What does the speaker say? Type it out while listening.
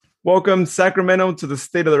Welcome, Sacramento, to the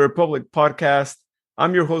State of the Republic podcast.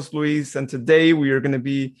 I'm your host, Luis, and today we are going to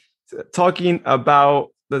be talking about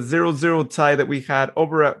the 0-0 tie that we had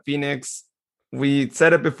over at Phoenix. We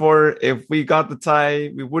said it before, if we got the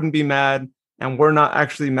tie, we wouldn't be mad, and we're not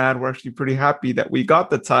actually mad. We're actually pretty happy that we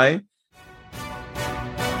got the tie.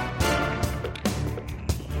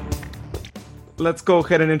 Let's go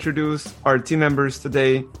ahead and introduce our team members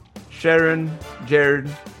today. Sharon,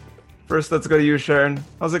 Jared. First, let's go to you, Sharon.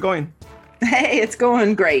 How's it going? Hey, it's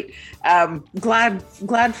going great. Glad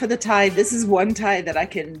for the tie. This is one tie that I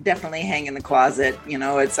can definitely hang in the closet. You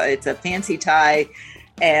know, it's a fancy tie.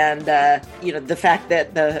 And, the fact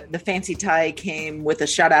that the fancy tie came with a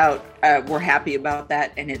shutout, we're happy about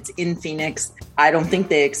that. And it's in Phoenix. I don't think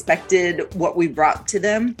they expected what we brought to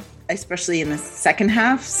them, especially in the second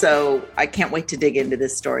half. So I can't wait to dig into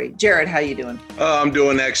this story. Jared, how you doing? I'm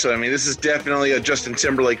doing excellent. I mean, this is definitely a Justin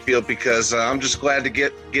Timberlake feel because I'm just glad to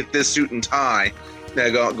get this suit and tie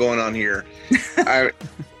going on here. I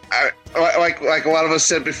like a lot of us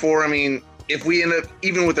said before. I mean, if we end up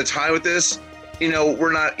even with a tie with this,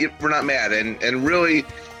 we're not mad. And really,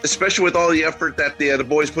 especially with all the effort that the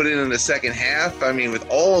boys put in the second half. I mean, with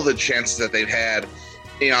all the chances that they've had.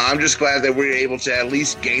 I'm just glad that we're able to at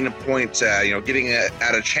least gain a point, getting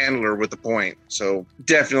out of Chandler with the point. So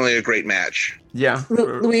definitely a great match. Yeah.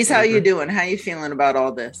 Luis, how you doing? How you feeling about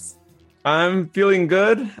all this? I'm feeling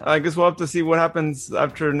good. I guess we'll have to see what happens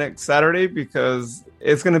after next Saturday because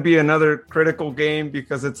it's going to be another critical game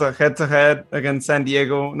because it's a head-to-head against San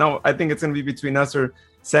Diego. No, I think it's going to be between us or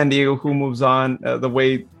San Diego who moves on the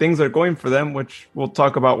way things are going for them, which we'll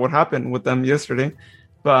talk about what happened with them yesterday.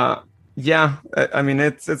 But yeah, I mean,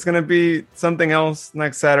 it's going to be something else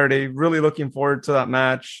next Saturday. Really looking forward to that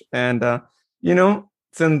match. And,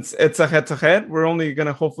 since it's a head-to-head, we're only going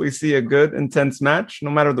to hopefully see a good, intense match,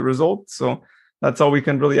 no matter the result. So that's all we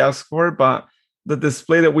can really ask for. But the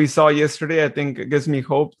display that we saw yesterday, I think it gives me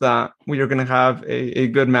hope that we are going to have a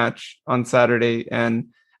good match on Saturday. And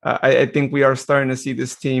I think we are starting to see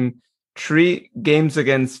this team treat games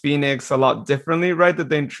against Phoenix a lot differently, right? That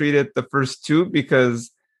they treated the first two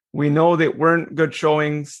because we know they weren't good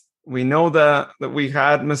showings. We know that we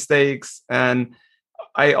had mistakes. And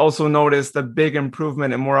I also noticed a big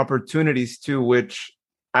improvement and more opportunities too, which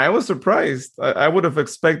I was surprised. I would have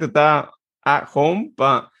expected that at home,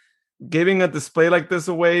 but giving a display like this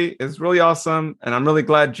away is really awesome. And I'm really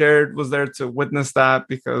glad Jared was there to witness that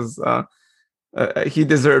because he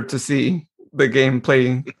deserved to see the game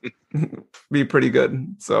play be pretty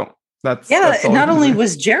good. So that's not only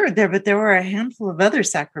was Jared there, but there were a handful of other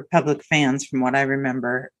Sac Republic fans from what I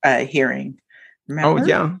remember hearing. Remember?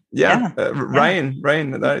 Oh, yeah. Ryan.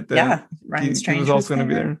 Ryan Strange was also going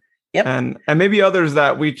to be there. Yep. And maybe others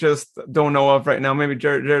that we just don't know of right now. Maybe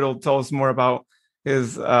Jared will tell us more about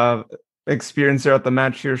his experience there at the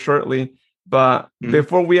match here shortly. But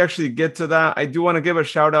before we actually get to that, I do want to give a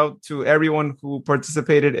shout out to everyone who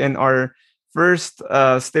participated in our first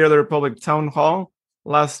State of the Republic Town Hall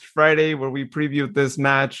last Friday, where we previewed this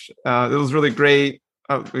match. It was really great.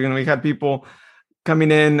 We had people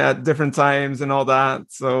coming in at different times and all that.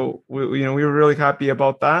 So we were really happy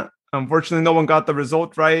about that. Unfortunately, no one got the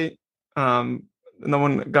result right. No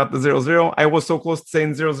one got the 0-0. I was so close to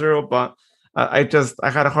saying 0-0, but I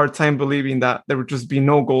had a hard time believing that there would just be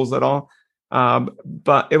no goals at all.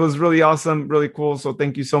 But it was really awesome, really cool. So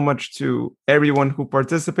thank you so much to everyone who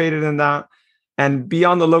participated in that. And be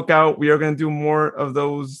on the lookout. We are going to do more of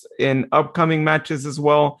those in upcoming matches as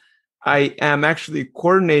well. I am actually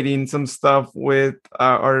coordinating some stuff with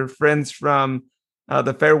our friends from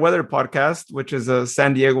the Fair Weather podcast, which is a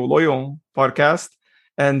San Diego Loyal podcast,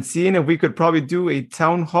 and seeing if we could probably do a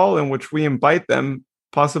town hall in which we invite them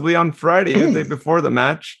possibly on Friday, the day before the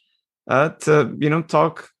match, to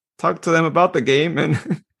talk to them about the game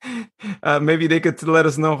and maybe they could let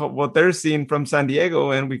us know what they're seeing from San Diego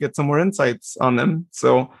and we get some more insights on them.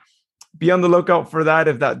 So be on the lookout for that.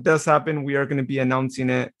 If that does happen, we are going to be announcing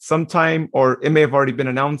it sometime, or it may have already been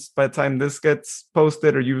announced by the time this gets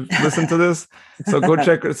posted or you listen to this. So go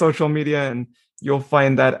check our social media and you'll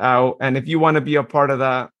find that out. And if you want to be a part of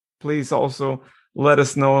that, please also let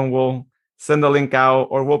us know and we'll send the link out,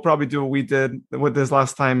 or we'll probably do what we did with this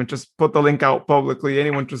last time and just put the link out publicly.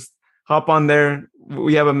 Anyone just hop on there.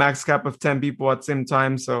 We have a max cap of 10 people at the same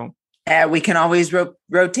time. So we can always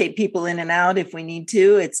rotate people in and out if we need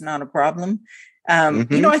to. It's not a problem.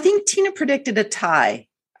 I think Tina predicted a tie.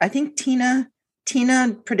 I think Tina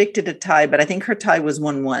predicted a tie, but I think her tie was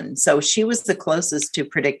 1-1. So she was the closest to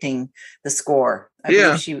predicting the score. I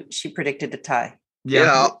believe she predicted a tie.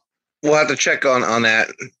 Yeah. We'll have to check on that.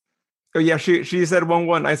 Oh yeah, she said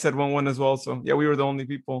 1-1. I said 1-1 as well. So yeah, we were the only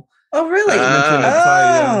people. Oh, really? Mentioned a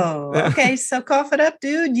tie, yeah. Okay. So cough it up,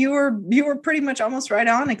 dude. You were pretty much almost right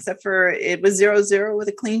on, except for it was 0-0 with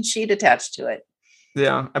a clean sheet attached to it.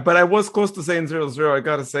 Yeah, but I was close to saying 0-0, I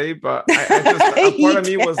gotta say, but I just a part of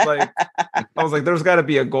me was like, I was like, there's got to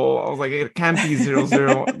be a goal. I was like, it can't be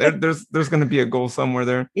 0-0. There's going to be a goal somewhere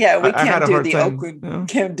there. Yeah, we can't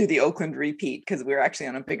do the Oakland repeat because we're actually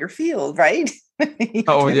on a bigger field, right?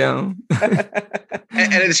 Oh yeah.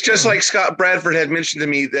 And it's just like Scott Bradford had mentioned to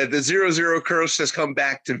me that the 0-0 curse has come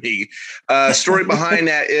back to me. Story behind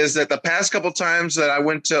that is that the past couple times that I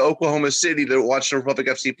went to Oklahoma City to watch the Republic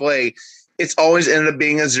FC play, it's always ended up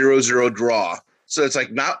being a 0-0 draw. So it's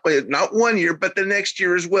like not 1 year, but the next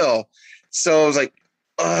year as well. So I was like,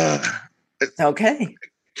 okay.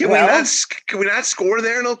 Can we not score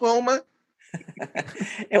there in Oklahoma?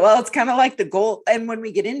 Well, it's kind of like the goal. And when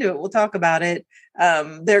we get into it, we'll talk about it.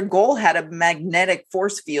 Their goal had a magnetic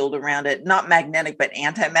force field around it, not magnetic, but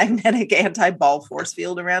anti-magnetic, anti-ball force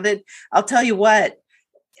field around it. I'll tell you what,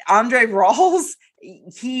 Andre Rawls,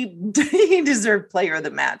 he deserved player of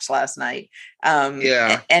the match last night. And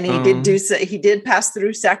he did pass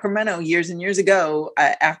through Sacramento years and years ago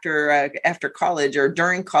after college or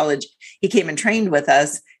during college. He came and trained with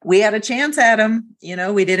us. We had a chance at him. We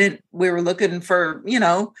were looking for,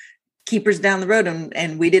 keepers down the road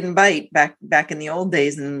and we didn't bite back in the old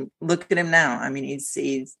days, and look at him now. I mean,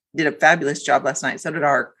 he's did a fabulous job last night. So did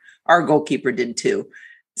our goalkeeper did too.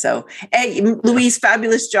 So, hey, Luis,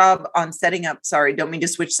 fabulous job on setting up. Sorry, don't mean to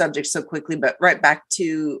switch subjects so quickly, but right back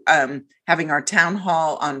to having our town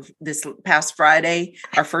hall on this past Friday,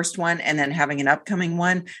 our first one, and then having an upcoming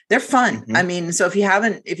one. They're fun. Mm-hmm. I mean, so if you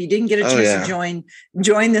didn't get a chance to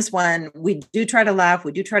join this one, we do try to laugh.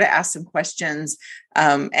 We do try to ask some questions.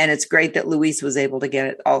 And it's great that Luis was able to get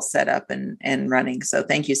it all set up and running. So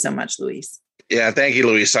thank you so much, Luis. Yeah, thank you,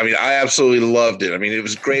 Luis. I mean, I absolutely loved it. I mean, it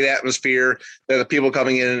was a great atmosphere. The people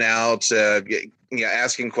coming in and out,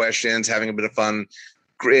 asking questions, having a bit of fun.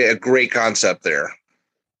 A great concept there.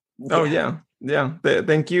 Oh yeah.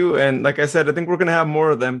 Thank you. And like I said, I think we're gonna have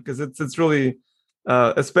more of them because it's really,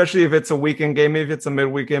 especially if it's a weekend game. Maybe if it's a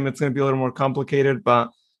midweek game, it's gonna be a little more complicated.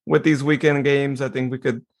 But with these weekend games, I think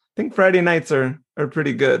Friday nights are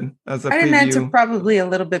pretty good as a Friday preview. Nights are probably a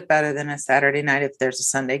little bit better than a Saturday night if there's a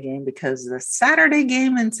Sunday game, because the Saturday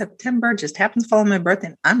game in September just happens to fall on my birthday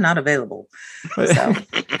and I'm not available. So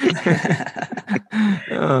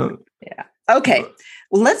yeah. Okay.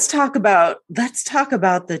 Let's talk about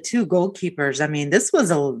the two goalkeepers. I mean, this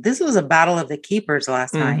was a battle of the keepers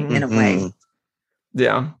last night in a way.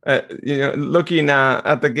 Yeah, looking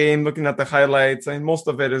at the game, looking at the highlights, I mean, most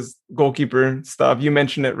of it is goalkeeper stuff. You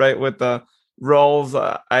mentioned it right with the Rawls.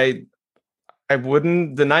 I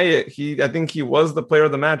wouldn't deny it. I think he was the player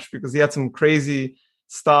of the match because he had some crazy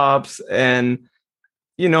stops, and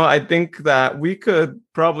I think that we could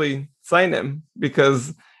probably sign him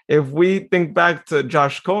because if we think back to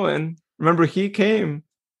Josh Cohen, remember he came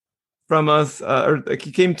from us, or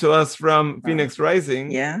he came to us from Phoenix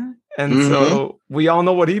Rising. Yeah. And so we all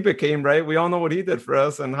know what he became, right? We all know what he did for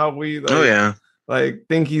us and how we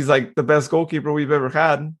think he's like the best goalkeeper we've ever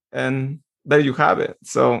had. And there you have it.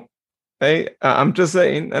 So, hey, I'm just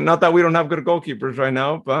saying, and not that we don't have good goalkeepers right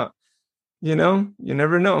now, but you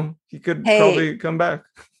never know. He could probably come back.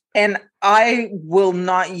 And I will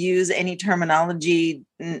not use any terminology,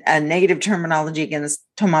 negative terminology against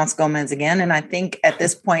Tomas Gomez again. And I think at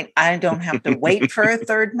this point, I don't have to wait for a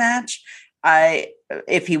third match.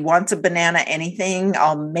 If he wants a banana anything,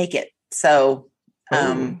 I'll make it. So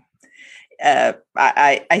I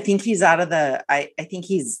think he's out of the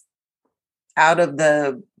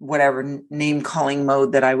whatever name calling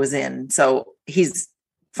mode that I was in. So he's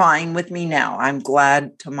fine with me now. I'm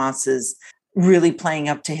glad Tomas is really playing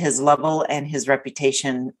up to his level and his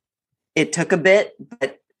reputation. It took a bit,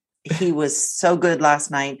 but he was so good last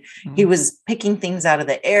night. He was picking things out of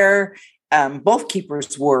the air. Both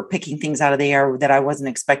keepers were picking things out of the air that I wasn't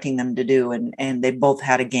expecting them to do. And they both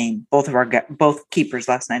had a game. Both keepers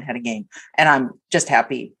last night had a game. And I'm just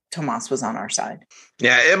happy Tomas was on our side.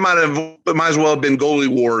 Yeah, it might as well have been goalie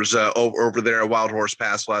wars over there at Wild Horse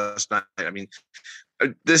Pass last night. I mean,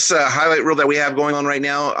 this highlight reel that we have going on right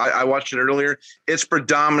now, I watched it earlier. It's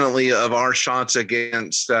predominantly of our shots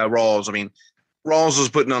against Rawls. I mean, Rawls was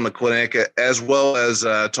putting on the clinic as well as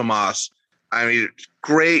Tomas. I mean,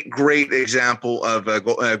 great example of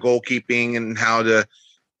goalkeeping and how to,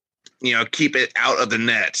 keep it out of the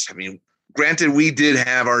net. I mean, granted, we did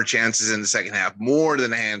have our chances in the second half, more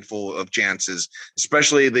than a handful of chances,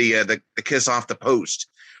 especially the kiss off the post.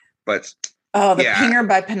 But Oh, the Yeah. Pinger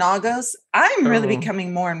by Panagos. I'm really Oh.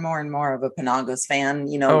 becoming more and more and more of a Panagos fan,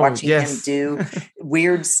 Oh, watching him yes. do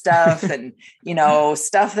weird stuff and,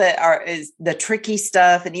 stuff that is the tricky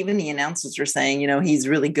stuff. And even the announcers are saying, he's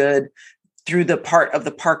really good through the part of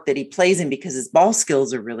the park that he plays in because his ball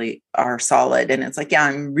skills are solid. And it's like, yeah,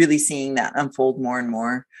 I'm really seeing that unfold more and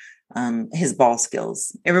more. His ball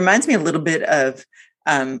skills. It reminds me a little bit of,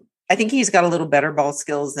 I think he's got a little better ball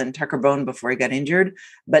skills than Tucker Bone before he got injured,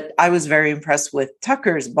 but I was very impressed with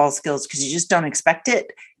Tucker's ball skills because you just don't expect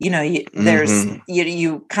it. You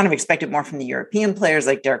kind of expect it more from the European players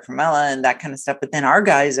like Derek Vermella and that kind of stuff. But then our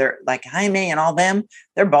guys are like Jaime and all them,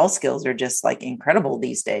 their ball skills are just like incredible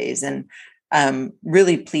these days. And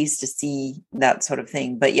really pleased to see that sort of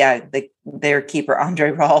thing. But yeah, their keeper,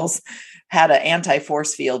 Andre Rawls, had an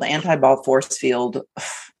anti-ball force field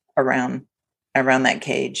around that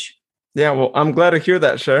cage. Yeah, well, I'm glad to hear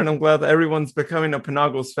that, Sharon. I'm glad that everyone's becoming a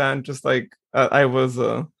Panagos fan, just like I was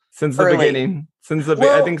since the beginning.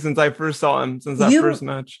 I think since I first saw him, since that first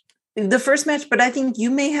match. The first match, but I think you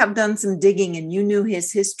may have done some digging and you knew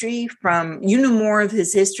more of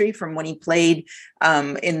his history from when he played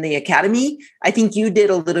in the academy. I think you did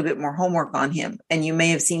a little bit more homework on him and you may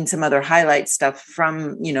have seen some other highlight stuff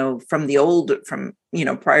from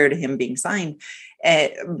prior to him being signed.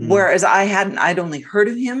 Whereas I'd only heard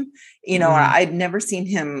of him, I'd never seen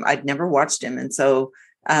him. I'd never watched him. And so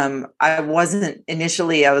I was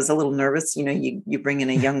a little nervous, you bring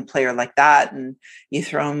in a young player like that and you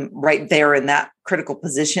throw him right there in that critical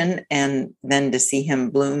position. And then to see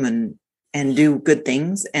him bloom and do good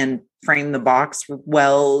things and frame the box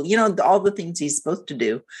well, all the things he's supposed to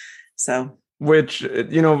do. So, which,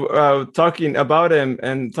 talking about him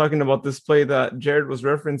and talking about this play that Jared was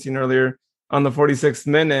referencing earlier on the 46th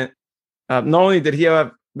minute, not only did he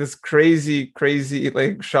have this crazy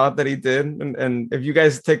like shot that he did, and if you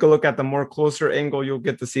guys take a look at the more closer angle, you'll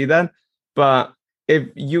get to see that. But if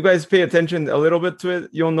you guys pay attention a little bit to it,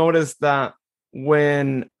 you'll notice that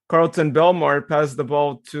when Carlton Belmar passed the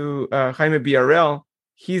ball to Jaime Villarreal,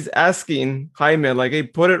 he's asking Jaime like, "Hey,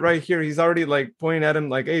 put it right here." He's already like pointing at him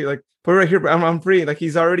like, "Hey, like put it right here. I'm free." Like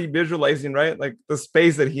he's already visualizing, right? Like the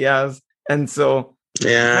space that he has. And so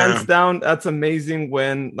hands down, that's amazing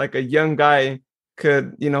when like a young guy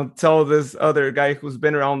could, tell this other guy who's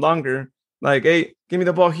been around longer, like, "Hey, give me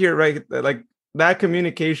the ball here," right? Like that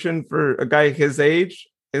communication for a guy his age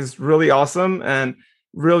is really awesome and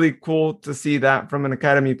really cool to see that from an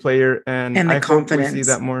academy player. And I hope we see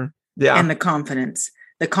that more. Yeah. And the confidence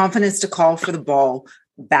to call for the ball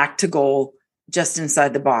back to goal, just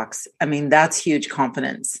inside the box. I mean, that's huge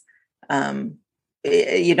confidence.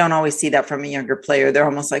 You don't always see that from a younger player. They're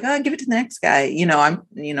almost like, "Oh, give it to the next guy." I'm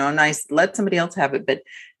nice. Let somebody else have it. But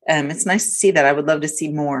it's nice to see that. I would love to see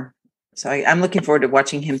more. So I'm looking forward to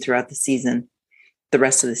watching him throughout the season, the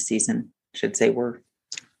rest of the season, I should say. We're,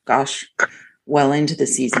 well into the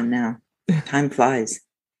season now. Time flies.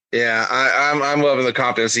 Yeah, I'm loving the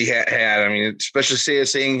confidence he had. I mean, especially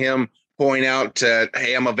seeing him point out,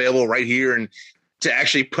 "Hey, I'm available right here," and to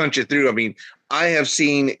actually punch it through. I mean, I have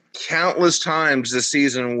seen countless times this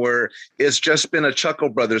season where it's just been a Chuckle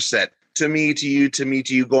Brothers set. To me, to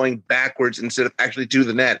you, going backwards instead of actually to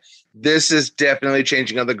the net. This is definitely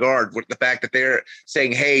changing of the guard with the fact that they're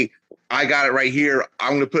saying, "Hey, I got it right here.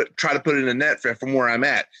 I'm going to try to put it in the net from where I'm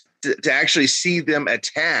at." To actually see them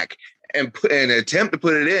attack and attempt to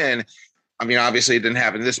put it in. I mean, obviously it didn't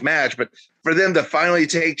happen in this match, but for them to finally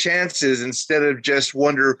take chances instead of just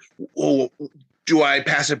wonder, "Oh, do I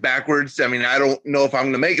pass it backwards? I mean, I don't know if I'm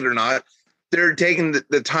going to make it or not." They're taking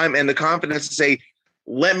the time and the confidence to say,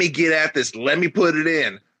 "Let me get at this. Let me put it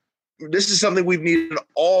in." This is something we've needed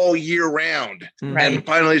all year round, Right. And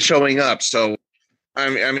finally showing up. So,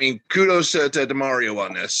 I mean, kudos to DeMario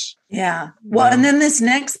on this. Yeah. Well, and then this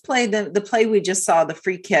next play, the play we just saw, the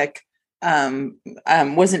free kick,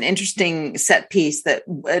 was an interesting set piece that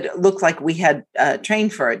it looked like we had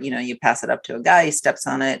trained for it. You pass it up to a guy, he steps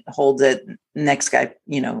on it, holds it. Next guy,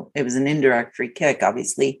 it was an indirect free kick,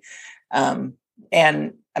 obviously. And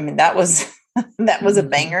I mean, that was a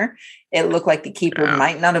banger. It looked like the keeper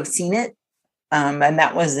might not have seen it. And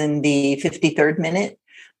that was in the 53rd minute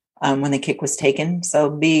when the kick was taken.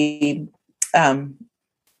 So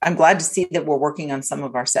I'm glad to see that we're working on some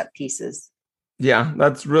of our set pieces. Yeah,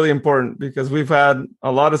 that's really important because we've had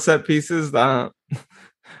a lot of set pieces that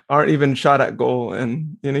aren't even shot at goal.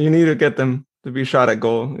 And, you need to get them to be shot at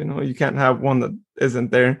goal. You can't have one that isn't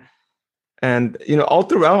there. And, all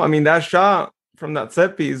throughout, I mean, that shot from that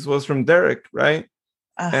set piece was from Derek, right?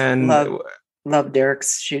 And love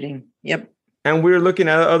Derek's shooting. Yep. And we were looking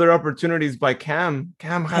at other opportunities by Cam.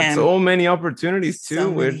 Cam had so many opportunities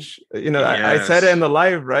too, which, you know, I said it in the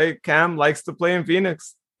live, right? Cam likes to play in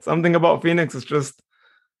Phoenix. Something about Phoenix is just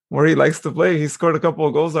where he likes to play. He scored a couple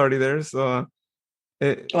of goals already there. So,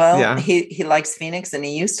 he likes Phoenix and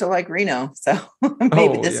he used to like Reno. So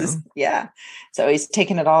maybe So he's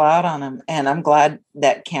taking it all out on him. And I'm glad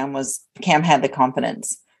that Cam had the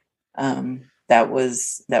confidence. That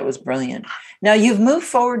was brilliant. Now you've moved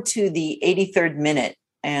forward to the 83rd minute,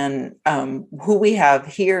 and who we have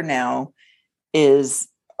here now is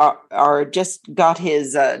just got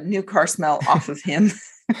his new car smell off of him.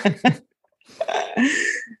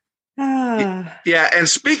 Yeah, and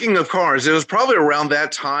speaking of cars, it was probably around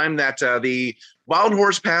that time that the Wild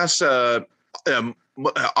Horse Pass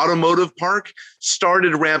Automotive Park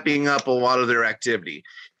started ramping up a lot of their activity.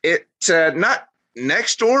 It not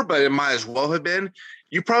next door, but it might as well have been.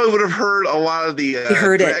 You probably would have heard a lot of the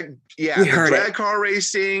drag car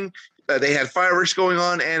racing. They had fireworks going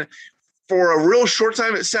on, and for a real short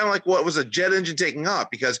time, it sounded like what was a jet engine taking off,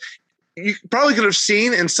 because you probably could have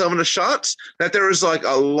seen in some of the shots that there was like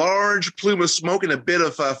a large plume of smoke and a bit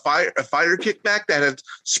of a fire kickback that had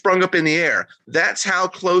sprung up in the air. That's how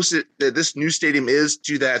close this new stadium is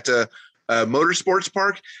to that motorsports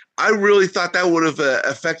park. I really thought that would have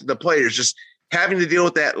affected the players, just having to deal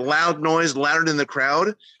with that loud noise louder than the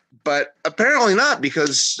crowd, but apparently not,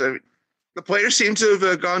 because the players seem to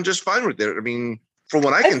have gone just fine with it. I mean, from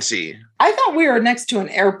what I can see. I thought we were next to an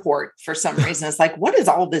airport for some reason. It's like, what is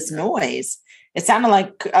all this noise? It sounded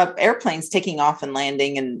like airplanes taking off and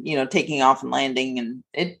landing, and, you know, taking off and landing, and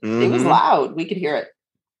it was loud. We could hear it.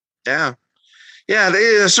 Yeah. Yeah,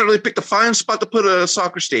 they certainly picked a fine spot to put a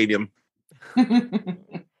soccer stadium.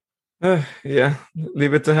 Yeah,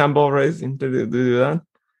 leave it to handball racing to do that.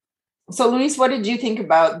 So, Luis, what did you think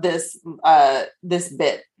about this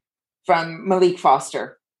bit from Malik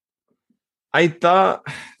Foster? I thought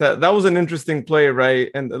that was an interesting play, right?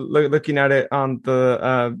 And looking at it on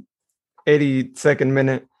the 82nd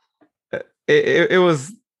minute, it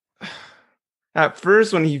was at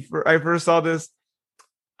first when I first saw this,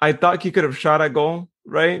 I thought he could have shot at goal,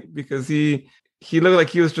 right? Because he looked like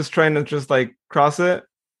he was just trying to just like cross it.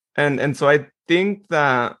 And so I think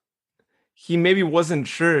that he maybe wasn't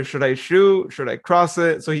sure, should I shoot? Should I cross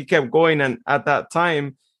it? So he kept going. And at that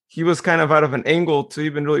time, he was kind of out of an angle to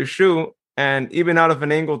even really shoot, and even out of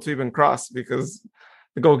an angle to even cross, because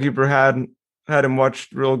the goalkeeper had him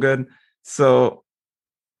watched real good. So,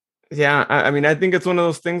 yeah, I mean, I think it's one of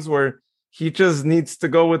those things where he just needs to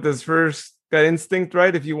go with his first gut instinct,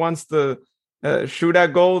 right? If he wants to shoot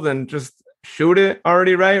at goal, then just shoot it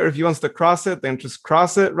already, right? Or if he wants to cross it, then just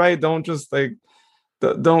cross it, right? Don't just like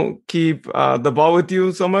don't keep the ball with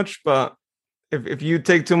you so much. But if you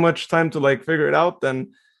take too much time to like figure it out,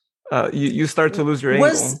 then you start to lose your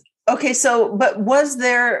angle. Okay, so but was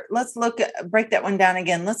there? Let's break that one down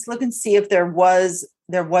again. Let's look and see if there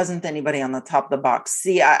wasn't anybody on the top of the box.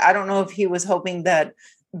 See, I don't know if he was hoping that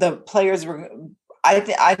the players were.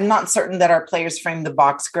 I'm not certain that our players framed the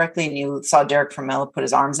box correctly, and you saw Derek Vermella put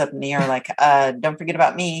his arms up in the air like, "Don't forget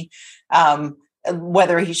about me."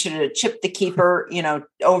 Whether he should have chipped the keeper, you know,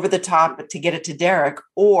 over the top to get it to Derek,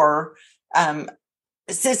 or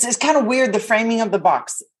it's kind of weird, the framing of the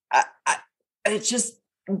box. It's just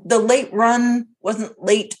the late run wasn't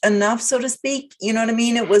late enough, so to speak. You know what I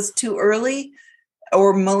mean? It was too early,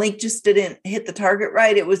 or Malik just didn't hit the target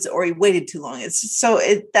right. Or he waited too long.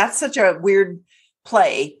 That's such a weird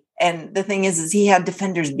play. And the thing is he had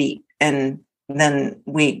defenders beat, and then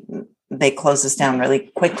they closed us down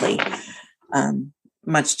really quickly.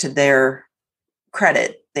 Much to their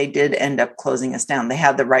credit, they did end up closing us down. They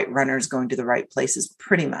had the right runners going to the right places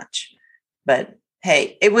pretty much. But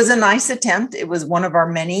hey, it was a nice attempt. It was one of our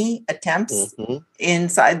many attempts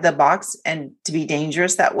inside the box, and to be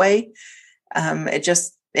dangerous that way.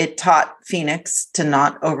 It taught Phoenix to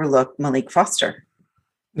not overlook Malik Foster.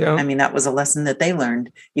 Yeah. I mean, that was a lesson that they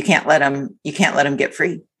learned. You can't let him get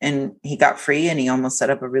free. And he got free, and he almost set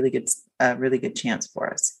up a really good chance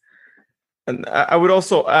for us. And I would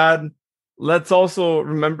also add, let's also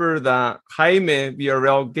remember that Jaime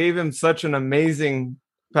Villarreal gave him such an amazing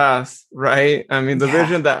pass, right? I mean, the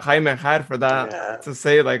vision that Jaime had for that, to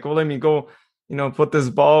say like, well, let me go, you know, put this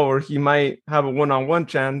ball where he might have a one-on-one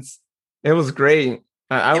chance. It was great.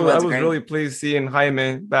 I was really pleased seeing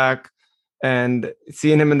Jaime back and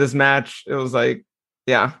seeing him in this match. It was like,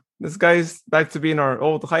 yeah, this guy's back to being our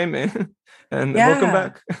old Jaime. And welcome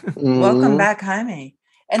back. Welcome back, Jaime.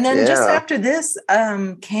 And then just after this,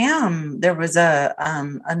 Cam, there was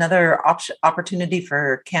another opportunity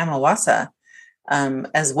for Cam Iwasa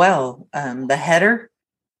as well. The header,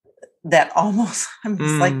 that almost, I'm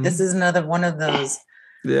just like, this is another one of those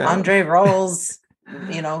Andre Rolls,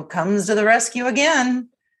 comes to the rescue again.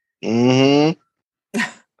 Mm-hmm.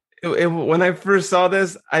 When I first saw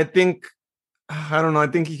this, I think he had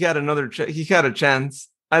he had a chance.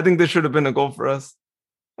 I think this should have been a goal for us.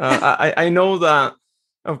 I know that,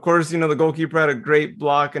 of course, the goalkeeper had a great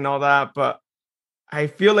block and all that, but I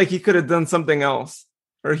feel like he could have done something else.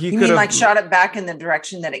 Or he could have like shot it back in the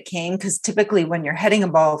direction that it came, because typically when you're heading a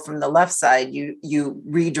ball from the left side, you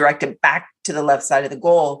redirect it back to the left side of the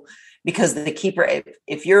goal, because the keeper,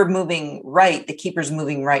 if you're moving right, the keeper's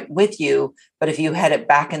moving right with you. But if you head it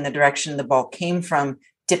back in the direction the ball came from,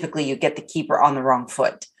 typically you get the keeper on the wrong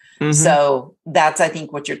foot. Mm-hmm. So that's, I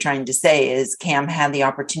think, what you're trying to say is Cam had the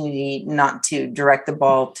opportunity not to direct the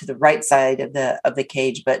ball to the right side of the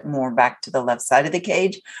cage, but more back to the left side of the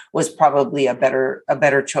cage, was probably a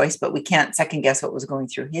better choice. But we can't second guess what was going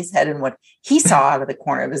through his head and what he saw out of the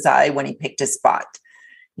corner of his eye when he picked his spot.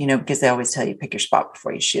 Because they always tell you pick your spot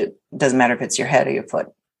before you shoot. It doesn't matter if it's your head or your foot.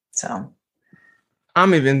 So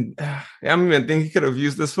I'm even thinking he could have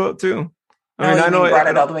used this foot too. I know he brought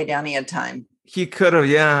it all the way down. He had time. He could have,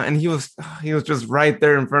 yeah, and he was just right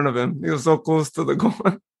there in front of him. He was so close to the goal.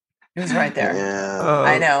 He was right there. Yeah.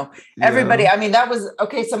 I know. Everybody, that was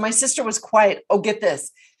okay. So my sister was quiet. Oh, get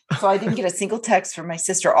this. So I didn't get a single text from my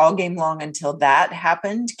sister all game long until that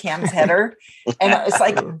happened, Cam's header. And it's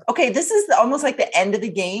like, okay, this is almost like the end of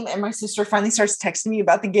the game. And my sister finally starts texting me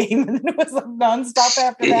about the game. And then it was like nonstop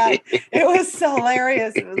after that. It was so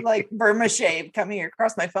hilarious. It was like Burma Shave coming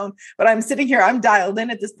across my phone. But I'm sitting here, I'm dialed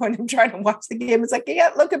in at this point. I'm trying to watch the game. It's like,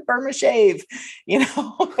 yeah, look at Burma Shave.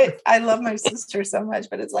 I love my sister so much,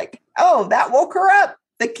 but it's like, oh, that woke her up.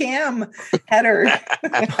 The Cam header.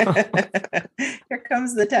 Here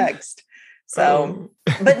comes the text. So,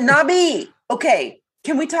 but Nabi, okay.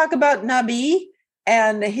 Can we talk about Nabi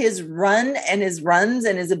and his run and his runs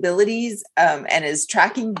and his abilities and his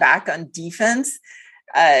tracking back on defense?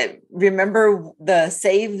 Remember the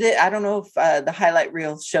save that, I don't know if the highlight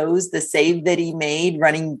reel shows the save that he made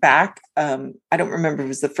running back. I don't remember if it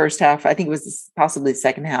was the first half. I think it was possibly the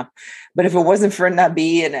second half. But if it wasn't for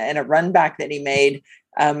Nabi and a run back that he made,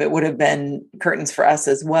 it would have been curtains for us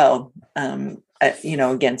as well,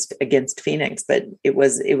 against Phoenix. But it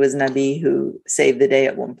was Nabi who saved the day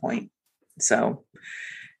at one point. So,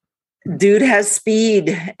 dude has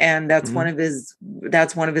speed, and that's one of his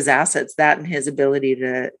assets. That and his ability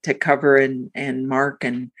to cover and mark,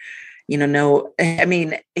 and he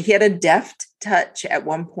had a deft touch at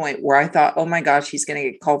one point where I thought, oh my gosh, he's going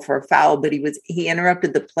to get called for a foul, but he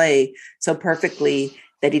interrupted the play so perfectly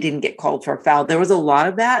that he didn't get called for a foul. There was a lot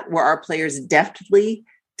of that where our players deftly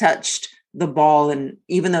touched the ball. And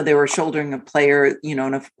even though they were shouldering a player,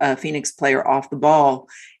 and a Phoenix player off the ball,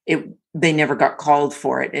 they never got called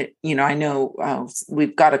for it. I know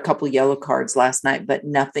we've got a couple yellow cards last night, but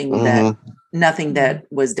nothing that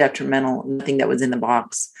was detrimental, nothing that was in the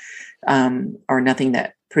box, or nothing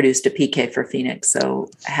that produced a PK for Phoenix. So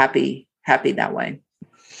happy that way.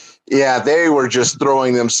 Yeah, they were just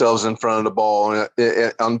throwing themselves in front of the ball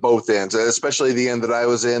on both ends, especially the end that I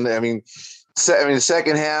was in. The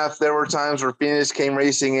second half, there were times where Phoenix came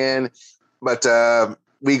racing in, but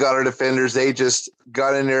we got our defenders. They just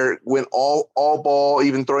got in there, went all ball,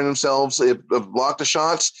 even throwing themselves, blocked the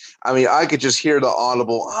shots. I could just hear the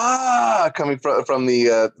audible coming from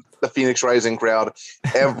the Phoenix Rising crowd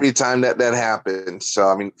every time that happened.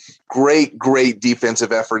 So, great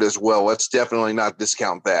defensive effort as well. Let's definitely not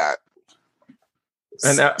discount that.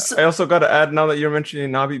 And I also got to add, now that you're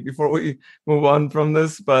mentioning Nabi, before we move on from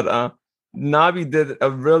this, but Nabi did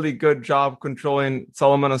a really good job controlling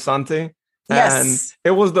Solomon Asante. Yes.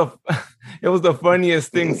 And it was the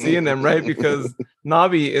funniest thing seeing them, right? Because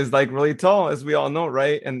Nabi is like really tall, as we all know,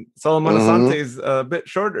 right? And Solomon Asante is a bit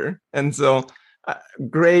shorter. And so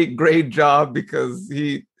great job, because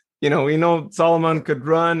we know Solomon could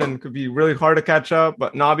run and could be really hard to catch up,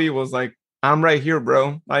 but Nabi was like, I'm right here,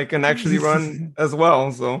 bro. I can actually run as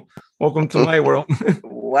well. So welcome to my world.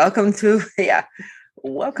 Welcome to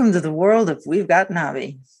the world of We've Got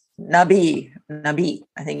Nabi. Nabi.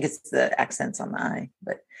 I think it's the accents on the I,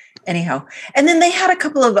 but anyhow. And then they had a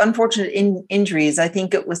couple of unfortunate injuries. I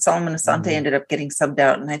think it was Solomon Asante ended up getting subbed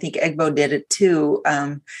out, and I think Egbo did it too.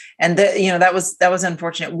 And that was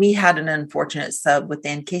unfortunate. We had an unfortunate sub with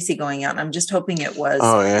Dan Casey going out, and I'm just hoping it was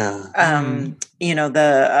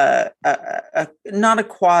not a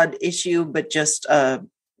quad issue, but just a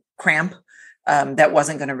cramp that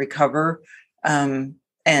wasn't going to recover.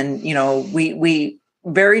 We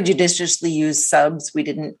very judiciously used subs. We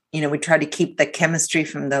didn't, we tried to keep the chemistry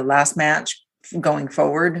from the last match going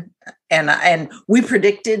forward. And we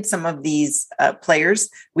predicted some of these players.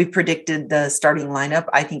 We predicted the starting lineup.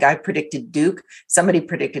 I think I predicted Duke. Somebody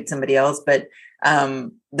predicted somebody else, but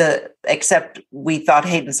except we thought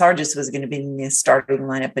Hayden Sargis was going to be in the starting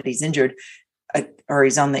lineup, but he's injured, or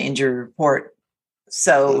he's on the injury report.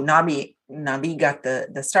 So Nabi got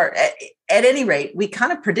the start. At any rate, we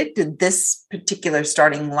kind of predicted this particular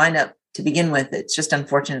starting lineup to begin with. It's just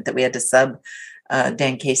unfortunate that we had to sub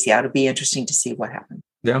Dan Casey out. It'll be interesting to see what happens.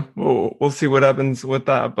 Yeah, we'll see what happens with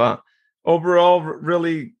that. But overall,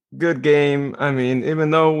 really good game. I mean,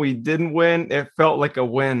 even though we didn't win, it felt like a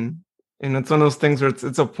win. And it's one of those things where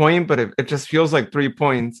it's a point, but it just feels like 3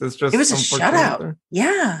 points. It was a shutout.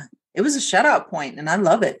 Yeah, it was a shutout point, and I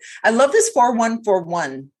love it. I love this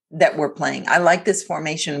 4-1-4-1 that we're playing. I like this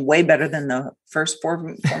formation way better than the first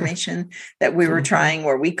formation that we were trying,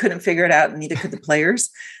 where we couldn't figure it out, and neither could the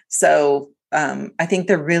players. So I think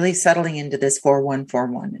they're really settling into this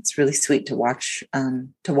 4-1-4-1. It's really sweet to watch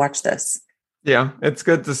this. Yeah, it's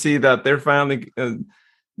good to see that they're finally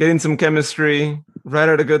getting some chemistry right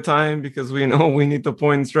at a good time, because we know we need the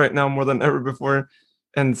points right now more than ever before.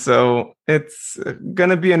 And so it's going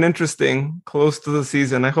to be an interesting close to the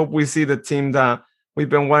season. I hope we see the team that we've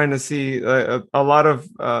been wanting to see, a lot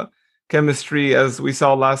of chemistry as we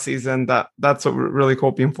saw last season. That's what we're really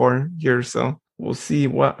hoping for here. So we'll see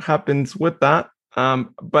what happens with that.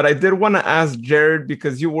 But I did want to ask Jared,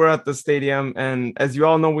 because you were at the stadium, and as you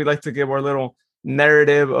all know, we like to give our little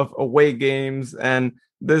narrative of away games. And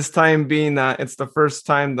this time being that it's the first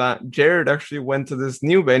time that Jared actually went to this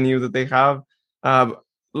new venue that they have.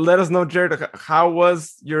 Let us know, Jared, how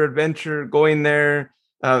was your adventure going there?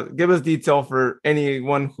 Give us detail for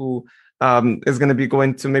anyone who is going to be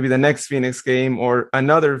going to maybe the next Phoenix game or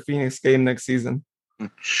another Phoenix game next season.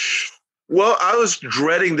 Well, I was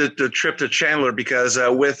dreading the trip to Chandler because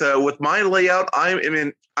with my layout, I'm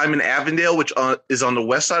in Avondale, which is on the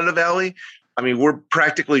west side of the valley. I mean, we're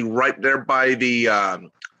practically right there by the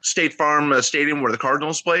State Farm Stadium where the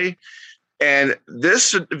Cardinals play. And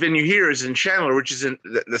this venue here is in Chandler, which is in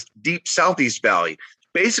the deep southeast valley,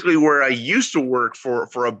 basically where I used to work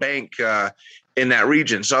for a bank in that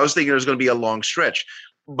region. So I was thinking it was going to be a long stretch.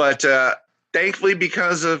 But thankfully,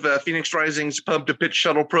 because of Phoenix Rising's Pub to Pitch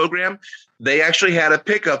shuttle program, they actually had a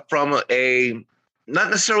pickup from not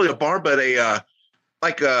necessarily a bar, but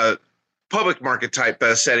like a public market type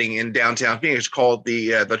setting in downtown Phoenix called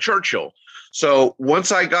the Churchill. So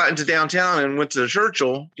once I got into downtown and went to the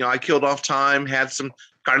Churchill, I killed off time, had some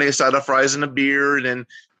carne asada fries and a beer, and then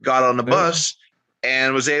got on the bus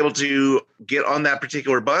and was able to get on that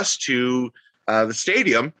particular bus to the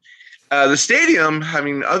stadium. The stadium, I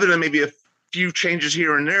mean, other than maybe a few changes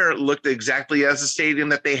here and there, looked exactly as the stadium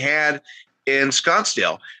that they had in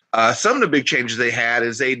Scottsdale. Some of the big changes they had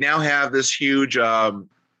is they now have this huge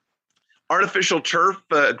artificial turf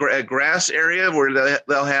grass area where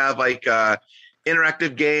they'll have like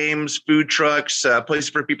interactive games, food trucks, places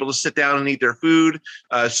for people to sit down and eat their food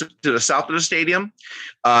to the south of the stadium.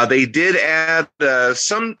 They did add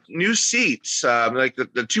some new seats, like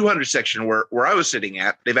the 200 section where I was sitting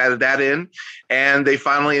at. They've added that in, and they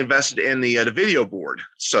finally invested in the video board.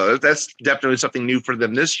 So that's definitely something new for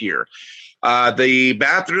them this year. The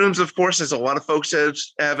bathrooms, of course, as a lot of folks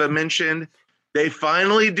have mentioned, they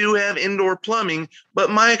finally do have indoor plumbing, but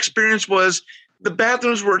my experience was the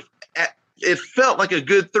bathrooms it felt like a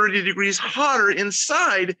good 30 degrees hotter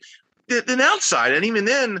inside than outside. And even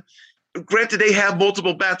then, granted, they have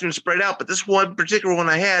multiple bathrooms spread out, but this one particular one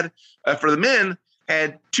I had for the men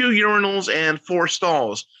had 2 urinals and 4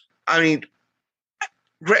 stalls. I mean,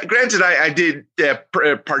 granted, I did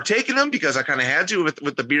partake in them because I kind of had to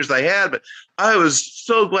with the beers I had, but I was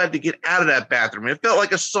so glad to get out of that bathroom. It felt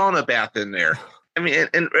like a sauna bath in there. I mean,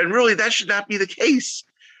 and really, that should not be the case.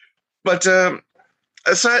 But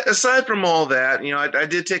aside from all that, I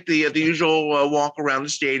did take the usual walk around the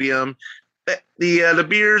stadium. The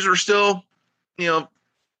beers are still,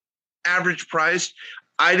 average priced.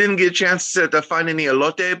 I didn't get a chance to find any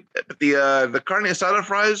elote, but the carne asada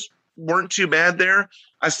fries weren't too bad there.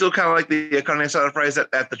 I still kind of like the carne asada fries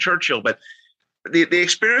at the Churchill, but the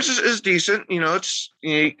experience is decent. It's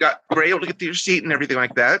you were able to get to your seat and everything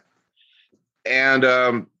like that.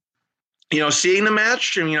 And seeing the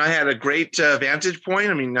match, I mean, I had a great vantage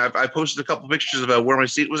point. I mean, I posted a couple of pictures of where my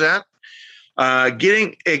seat was at.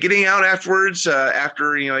 Getting out afterwards,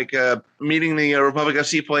 after meeting the Republic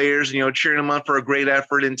FC players, cheering them on for a great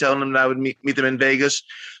effort and telling them that I would meet them in Vegas.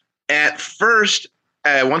 At first,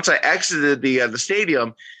 once I exited the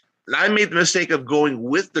stadium, I made the mistake of going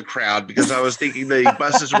with the crowd because I was thinking the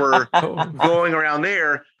buses were going around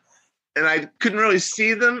there. I couldn't really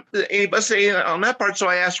see them, any bus on that part. So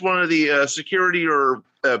I asked one of the security or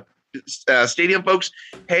stadium folks,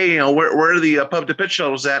 hey, where are the pub to pitch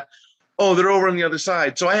shuttles at? Oh, they're over on the other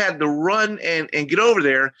side. So I had to run and get over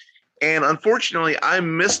there. And unfortunately, I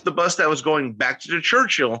missed the bus that was going back to the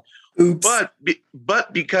Churchill. Oops.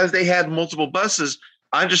 But because they had multiple buses,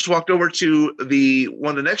 I just walked over to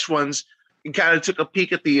one of the next ones and kind of took a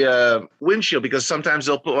peek at the windshield, because sometimes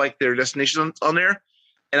they'll put like their destination on there.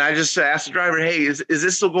 And I just asked the driver, hey, is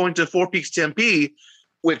this still going to Four Peaks Tempe,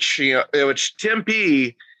 which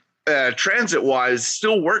Tempe transit wise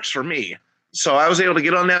still works for me. So I was able to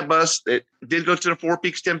get on that bus. It did go to the Four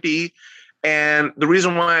Peaks Tempe. And the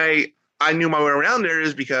reason why I knew my way around there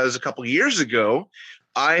is because a couple of years ago,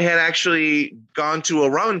 I had actually gone to a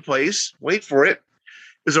ramen place. Wait for it.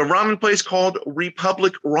 There's a ramen place called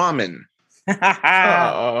Republic Ramen.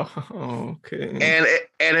 Oh, okay.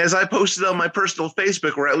 And as I posted on my personal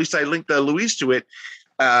Facebook, or at least I linked Luis to it,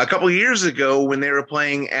 a couple of years ago when they were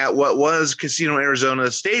playing at what was Casino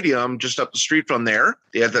Arizona Stadium, just up the street from there,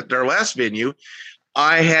 at their last venue,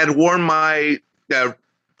 I had worn my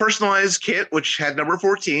personalized kit, which had number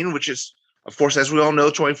 14, which is, of course, as we all know,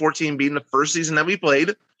 2014 being the first season that we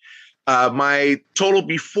played. My total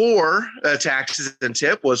before taxes and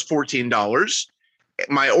tip was $14.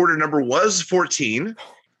 My order number was 14,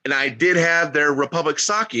 and I did have their Republic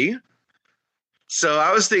sake. So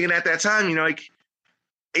I was thinking at that time,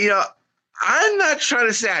 I'm not trying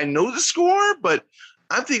to say I know the score, but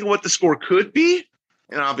I'm thinking what the score could be.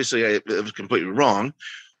 And obviously it was completely wrong.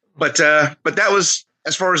 But that was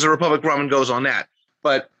as far as the Republic Ramen goes on that.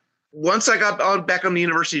 But once I got back on the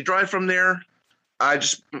University Drive from there, I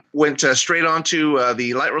just went straight onto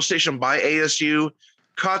the light rail station by ASU,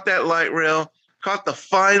 caught that light rail, caught the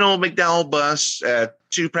final McDowell bus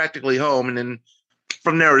to practically home. And then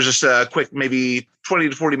from there, it was just a quick, maybe 20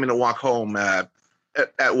 to 40 minute walk home at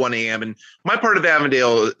 1 a.m. And my part of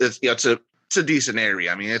Avondale, it's a decent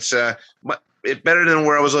area. I mean, it's better than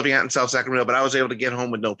where I was living at in South Sacramento, but I was able to get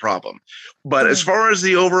home with no problem. But as far as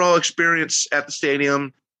the overall experience at the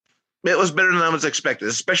stadium, it was better than I was expected,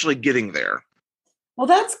 especially getting there. Well,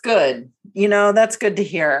 that's good. That's good to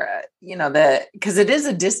hear, because it is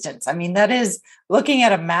a distance. I mean, that is, looking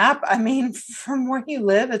at a map, I mean, from where you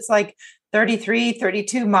live, it's like 33,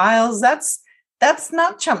 32 miles. That's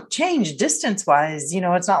not chump change distance wise.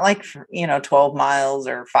 It's not like, 12 miles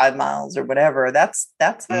or 5 miles or whatever. That's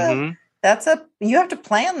you have to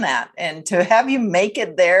plan that, and to have you make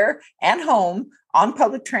it there and home on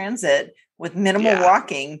public transit with minimal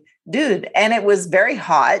walking, dude. And it was very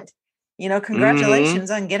hot.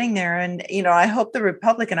 Congratulations on getting there. And, I hope the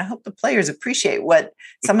Republic and I hope the players appreciate what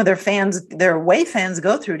some of their away fans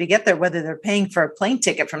go through to get there, whether they're paying for a plane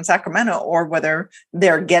ticket from Sacramento or whether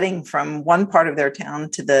they're getting from one part of their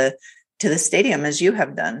town to the stadium, as you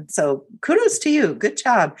have done. So kudos to you. Good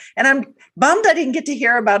job. And I'm bummed I didn't get to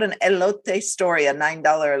hear about an elote story, a $9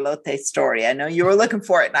 elote story. I know you were looking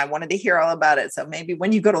for it and I wanted to hear all about it. So maybe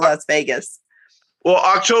when you go to Las Vegas. Well,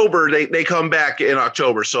 October, they come back in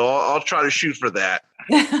October, so I'll try to shoot for that.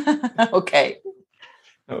 Okay.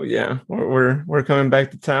 Oh yeah, we're coming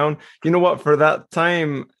back to town. You know what? For that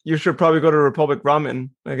time, you should probably go to Republic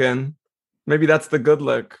Ramen again. Maybe that's the good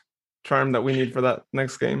luck charm that we need for that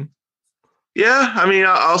next game. Yeah, I mean,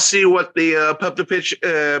 I'll see what the pub to pitch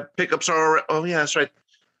pickups are. Oh yeah, that's right.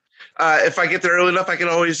 If I get there early enough, I can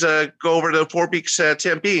always go over to Four Peaks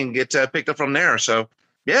Tempe and get picked up from there. So.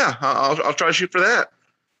 Yeah, I'll try to shoot for that.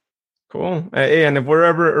 Cool. Hey, and if we're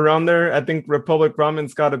ever around there, I think Republic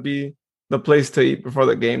Ramen's got to be the place to eat before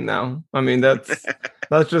the game now. I mean, that's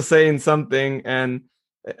just saying something. And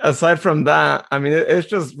aside from that, I mean, it's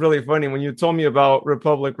just really funny. When you told me about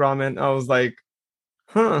Republic Ramen, I was like,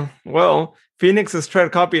 well, Phoenix has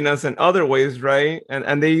tried copying us in other ways, right?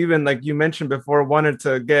 And they even, like you mentioned before, wanted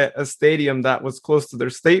to get a stadium that was close to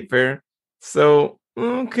their state fair. So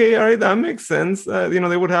okay, all right, that makes sense. They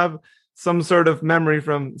would have some sort of memory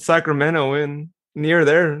from Sacramento in near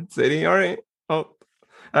their city. All right. Oh,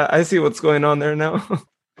 I see what's going on there now.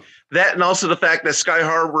 That, and also the fact that Sky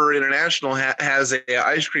Harbor International has a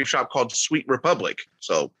ice cream shop called Sweet Republic.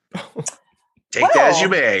 So take that as you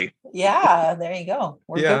may. Yeah, there you go.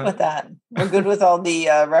 We're good with that. We're good with all the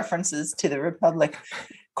references to the Republic.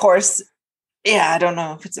 Of course, I don't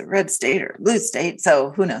know if it's a red state or blue state,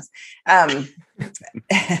 so who knows? At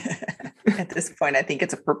this point, I think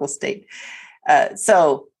it's a purple state.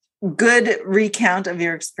 So good recount of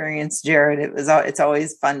your experience, Jared. It's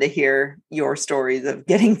always fun to hear your stories of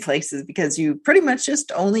getting places, because you pretty much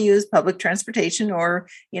just only use public transportation or,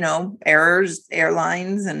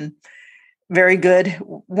 airlines, and Very good.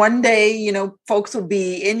 One day, folks will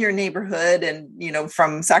be in your neighborhood and,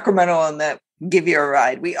 from Sacramento and that give you a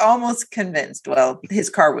ride. We almost convinced, his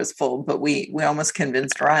car was full, but we almost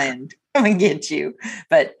convinced Ryan to come and get you.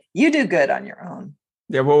 But you do good on your own.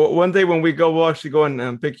 Yeah, well, one day when we go, we'll actually go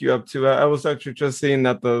and pick you up too. I was actually just seeing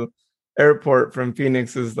that the airport from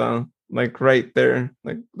Phoenix is like right there,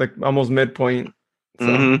 like almost midpoint. So.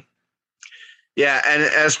 Mm-hmm. Yeah, and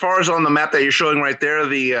as far as on the map that you're showing right there,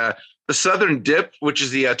 the Southern Dip, which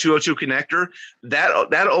is the 202 connector,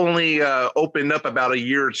 that only opened up about a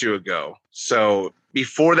year or two ago. So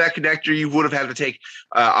before that connector, you would have had to take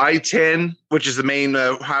I-10, which is the main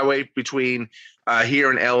highway between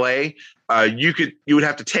here and LA. You would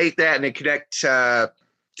have to take that and then connect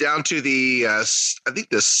down to the I think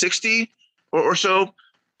the 60 or so.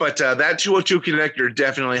 But that 202 connector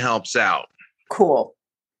definitely helps out. Cool.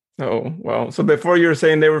 Oh, wow. So before you were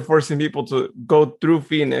saying they were forcing people to go through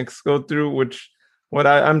Phoenix,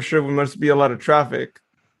 I'm sure we must be a lot of traffic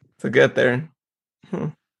to get there.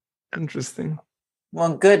 Interesting.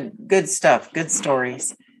 Well, good stuff. Good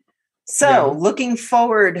stories. So Looking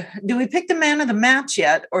forward, do we pick the man of the match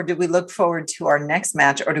yet? Or do we look forward to our next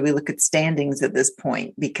match? Or do we look at standings at this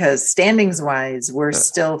point? Because standings wise, we're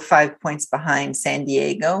still 5 points behind San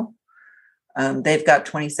Diego. They've got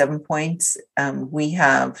 27 points. We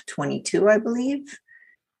have 22, I believe.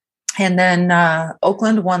 And then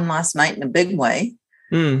Oakland won last night in a big way.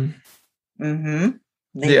 Mm-hmm.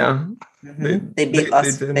 They beat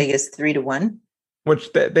Las Vegas 3-1. Which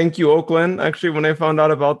thank you, Oakland. Actually, when I found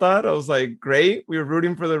out about that, I was like, great. We were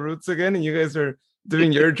rooting for the Roots again, and you guys are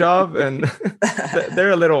doing your job. And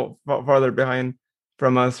they're a little farther behind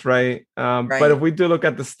from us, right? Right? But if we do look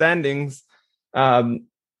at the standings,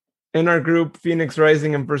 in our group, Phoenix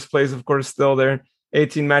Rising in first place, of course, still there.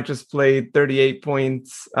 18 matches played, 38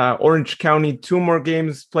 points. Orange County, 2 more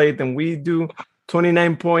games played than we do,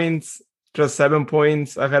 29 points, just 7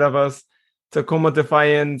 points ahead of us. Tacoma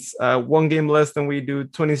Defiance, 1 game less than we do,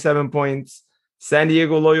 27 points. San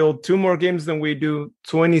Diego Loyal, 2 more games than we do,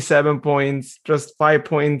 27 points, just 5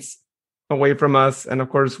 points away from us. And of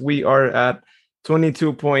course, we are at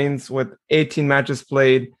 22 points with 18 matches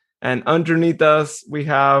played. And underneath us, we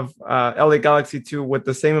have LA Galaxy 2 with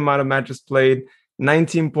the same amount of matches played,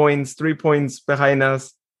 19 points, 3 points behind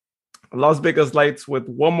us. Las Vegas Lights with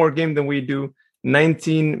 1 more game than we do,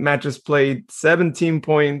 19 matches played, 17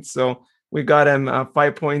 points. So we got him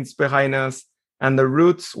 5 points behind us. And the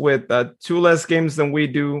Roots with 2 less games than we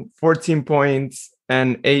do, 14 points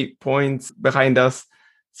and 8 points behind us.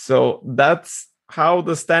 So that's how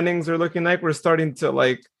the standings are looking like. We're starting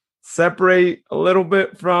to separate a little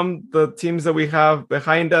bit from the teams that we have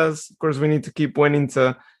behind us. Of course, we need to keep winning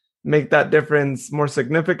to make that difference more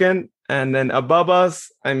significant. And then above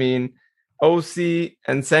us, OC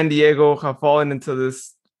and San Diego have fallen into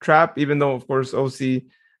this trap, even though, of course, OC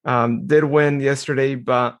did win yesterday,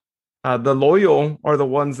 but the Loyal are the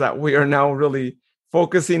ones that we are now really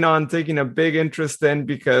focusing on, taking a big interest in,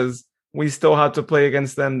 because we still have to play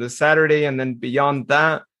against them this Saturday. And then beyond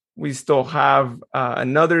that, we still have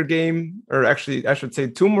another game, or actually, I should say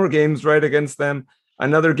 2 more games right against them,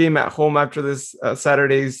 another game at home after this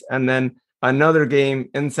Saturdays, and then another game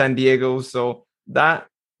in San Diego. So that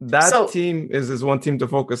team is one team to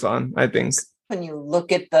focus on, I think. When you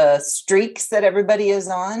look at the streaks that everybody is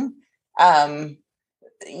on, under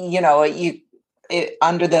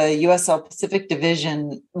the USL Pacific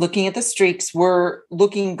Division, looking at the streaks, we're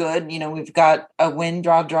looking good. We've got a win,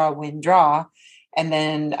 draw, win, draw. And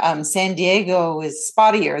then San Diego is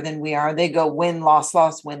spottier than we are. They go win, loss,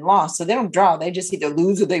 win, loss. So they don't draw. They just either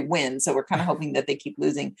lose or they win. So we're kind of hoping that they keep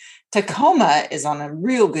losing. Tacoma is on a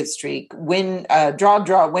real good streak. Win,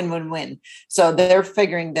 draw, win, win. So they're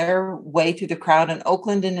figuring their way through the crowd. And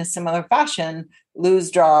Oakland in a similar fashion,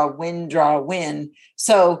 lose, draw, win.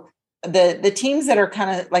 So the teams that are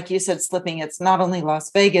kind of, like you said, slipping, it's not only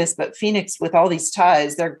Las Vegas, but Phoenix with all these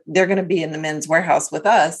ties, they're going to be in the men's warehouse with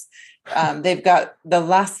us. They've got the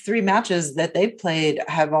last 3 matches that they've played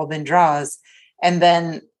have all been draws. And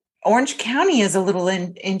then Orange County is a little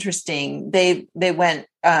interesting. They went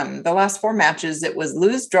the last 4 matches. It was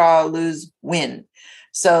lose, draw, lose, win.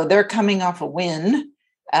 So they're coming off a win.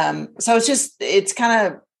 So it's kind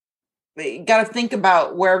of, you got to think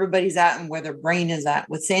about where everybody's at and where their brain is at.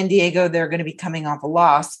 With San Diego, they're going to be coming off a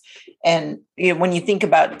loss. And when you think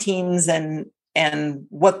about teams and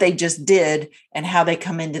what they just did and how they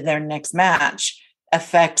come into their next match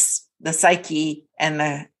affects the psyche and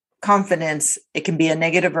the confidence. It can be a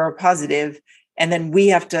negative or a positive. And then we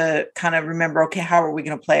have to kind of remember, okay, how are we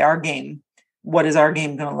going to play our game? What is our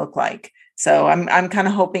game going to look like? So I'm kind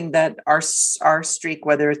of hoping that our streak,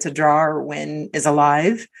 whether it's a draw or win, is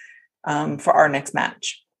alive for our next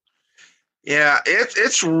match. Yeah,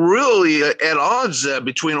 it's really at odds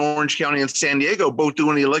between Orange County and San Diego, both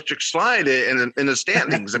doing the electric slide in the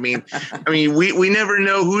standings. I mean, we never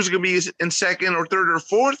know who's going to be in second or third or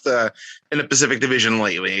fourth in the Pacific Division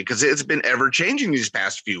lately, because it's been ever changing these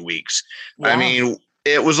past few weeks. Yeah. I mean,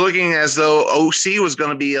 it was looking as though OC was going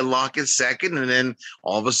to be a lock at second, and then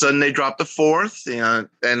all of a sudden they dropped to fourth, and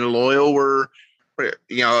Loyal were,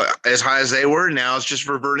 as high as they were. Now it's just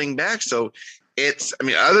reverting back. So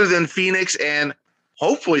other than Phoenix and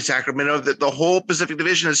hopefully Sacramento, that the whole Pacific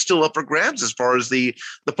Division is still up for grabs as far as the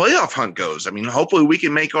playoff hunt goes. I mean, hopefully we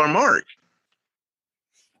can make our mark.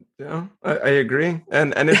 Yeah, I agree.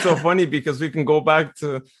 And it's so funny because we can go back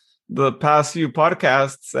to the past few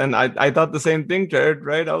podcasts, and I thought the same thing, Jared,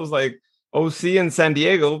 right? I was like, OC and San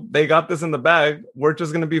Diego, they got this in the bag. We're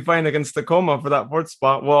just going to be fighting against Tacoma for that fourth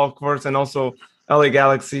spot. Well, of course, and also LA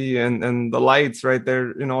Galaxy and the Lights right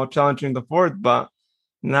there, challenging the fourth. But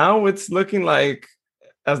now it's looking like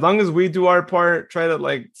as long as we do our part, try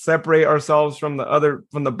to separate ourselves from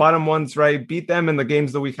the bottom ones, right? Beat them in the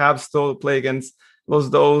games that we have still to play against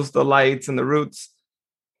those, the Lights and the Roots.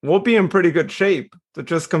 We'll be in pretty good shape to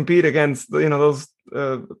just compete against, those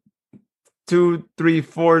 2, 3,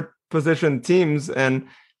 4 position teams and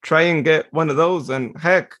try and get one of those. And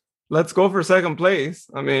heck, let's go for second place.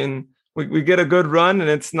 I mean, we get a good run, and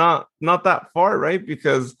it's not that far, right?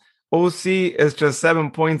 Because OC is just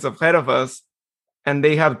 7 points ahead of us, and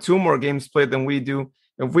they have 2 more games played than we do.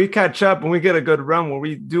 If we catch up and we get a good run where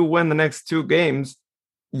we do win the next 2 games,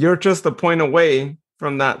 you're just a point away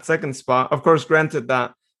from that second spot. Of course, granted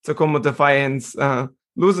that Tacoma Defiance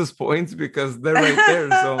loses points because they're right there.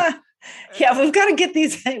 So yeah, we've got to get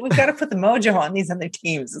these. We've got to put the mojo on these other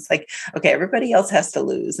teams. It's like, okay, everybody else has to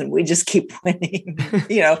lose, and we just keep winning.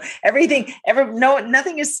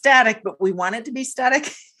 Nothing is static, but we want it to be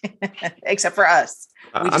static, except for us.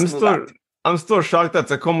 I'm still shocked that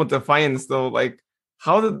Tacoma Defiance, though.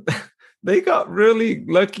 How did they got really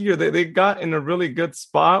lucky, or they got in a really good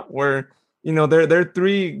spot where they're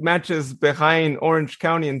 3 matches behind Orange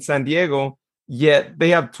County and San Diego. Yet they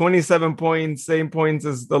have 27 points, same points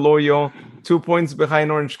as the Loyal, 2 points behind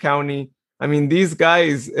Orange County. I mean, these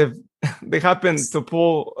guys, if they happen to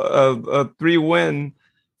pull a 3-win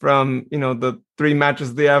from, the 3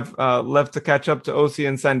 matches they have left to catch up to OC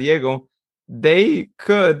and San Diego, they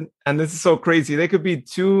could, and this is so crazy, they could be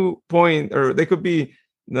 2 points, or they could be,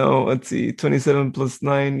 27 plus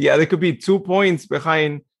 9. Yeah, they could be 2 points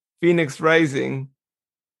behind Phoenix Rising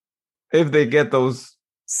if they get those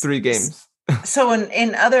 3 games. So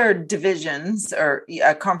in other divisions or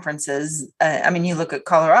conferences, you look at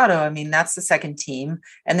Colorado, that's the second team,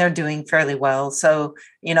 and they're doing fairly well. So,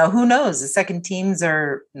 who knows? The second teams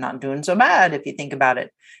are not doing so bad if you think about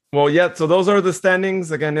it. Well, yeah. So those are the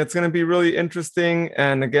standings. Again, it's going to be really interesting.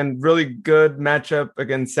 And again, really good matchup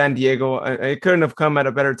against San Diego. It couldn't have come at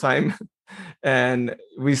a better time. And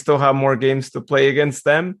we still have more games to play against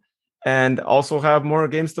them, and also have more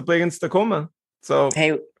games to play against Tacoma. So,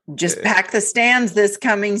 hey, just pack the stands this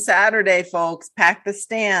coming Saturday, folks. Pack the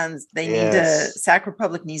stands. Sac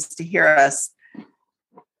Republic needs to hear us.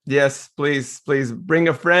 Yes, please bring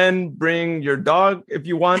a friend, bring your dog if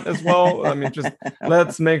you want as well. Just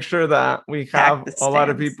let's make sure that we have a lot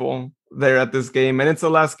of people there at this game. And it's the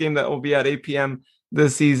last game that will be at 8 p.m.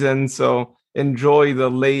 this season. So enjoy the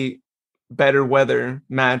late, better weather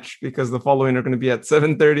match, because the following are going to be at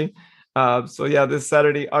 7:30. This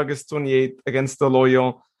Saturday, August 28th against the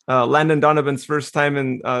Loyal. Landon Donovan's first time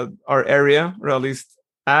in our area, or at least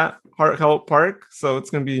at Hart Health Park. So it's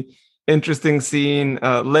going to be interesting seeing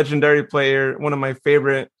a legendary player, one of my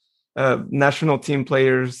favorite national team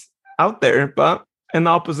players out there, but in the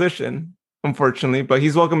opposition, unfortunately. But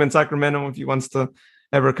he's welcome in Sacramento if he wants to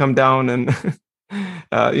ever come down and,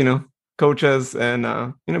 coach us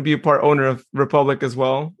and, be a part owner of Republic as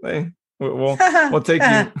well. We'll take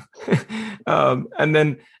you. And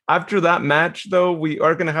then after that match, though, we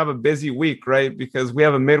are going to have a busy week, right? Because we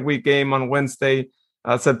have a midweek game on Wednesday,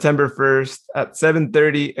 September 1st at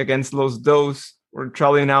 7:30 against Los Dos. We're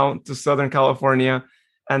traveling out to Southern California.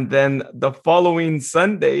 And then the following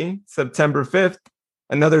Sunday, September 5th,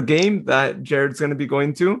 another game that Jared's going to be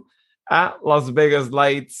going to at Las Vegas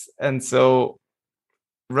Lights. And so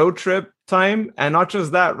road trip time. And not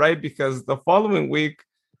just that, right? Because the following week,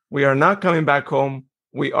 we are not coming back home.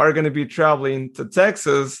 We are going to be traveling to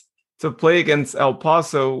Texas to play against El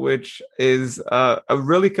Paso, which is a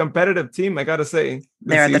really competitive team, I got to say.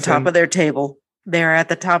 They're at the top of their table.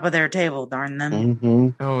 Darn them. Mm-hmm.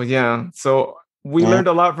 Oh, yeah. So we learned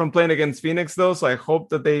a lot from playing against Phoenix, though. So I hope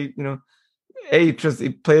that they,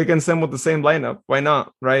 just play against them with the same lineup. Why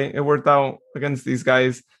not? Right? It worked out against these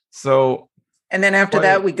guys. So, and then after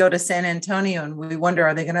that, we go to San Antonio and we wonder,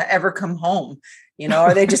 are they going to ever come home?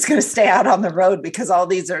 Are they just going to stay out on the road because all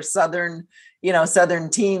these are Southern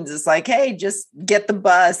teams? It's like, hey, just get the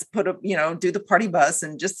bus, do the party bus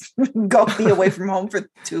and just go be away from home for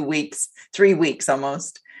 2 weeks, 3 weeks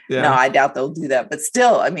almost. Yeah. No, I doubt they'll do that. But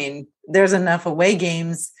still, I mean, there's enough away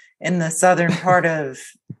games in the southern part of,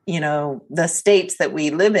 the states that we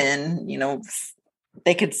live in,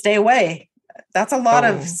 they could stay away. That's a lot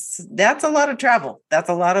of travel. That's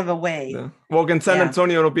a lot of away. Yeah. Well, against San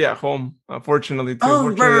Antonio, it'll be at home, fortunately. Too. Oh,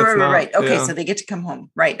 right. Okay, so they get to come home.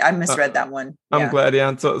 Right. I misread that one. Yeah. I'm glad.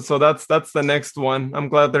 Yeah. So that's the next one. I'm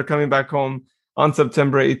glad they're coming back home on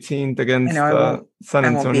September 18th against San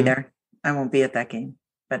Antonio. I won't be there. I won't be at that game,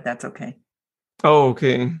 but that's okay. Oh,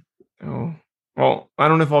 okay. Oh, well, I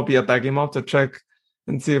don't know if I'll be at that game. I'll have to check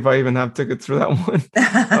and see if I even have tickets for that one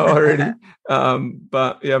already.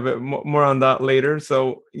 But more on that later.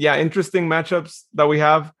 So yeah, interesting matchups that we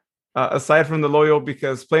have aside from the Loyal,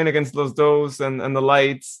 because playing against Los Dos and the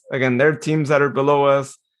Lights, again, they're teams that are below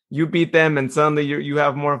us. You beat them and suddenly you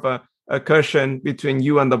have more of a cushion between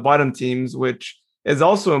you and the bottom teams, which is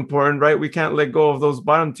also important, right? We can't let go of those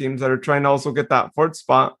bottom teams that are trying to also get that fourth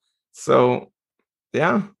spot. So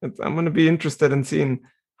yeah, I'm going to be interested in seeing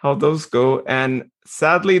how those go. And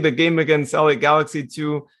sadly, the game against LA Galaxy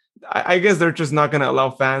too, I guess they're just not going to allow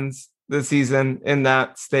fans this season in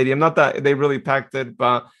that stadium. Not that they really packed it,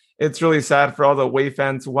 but it's really sad for all the away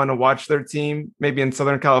fans who want to watch their team, maybe in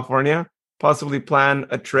Southern California, possibly plan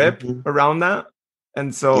a trip around that.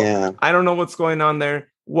 And so I don't know what's going on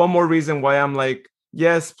there. One more reason why I'm like,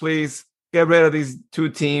 yes, please get rid of these two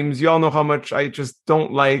teams. You all know how much I just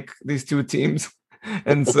don't like these two teams.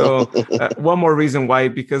 And so one more reason why,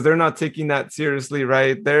 because they're not taking that seriously,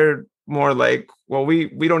 right? They're more like, well, we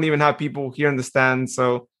don't even have people here in the stands,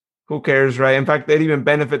 so who cares, right? In fact, it even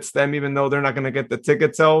benefits them, even though they're not going to get the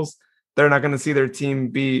ticket sales. They're not going to see their team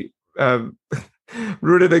be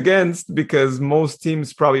rooted against, because most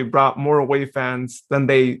teams probably brought more away fans than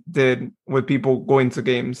they did with people going to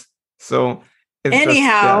games. So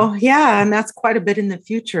anyhow, and that's quite a bit in the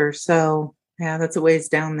future. So yeah, that's a ways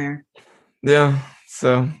down there. Yeah.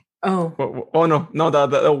 So. No,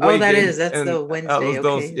 the away that's the Wednesday.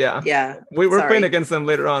 Those, yeah. We're playing against them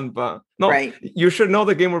later on, but no, right. You should know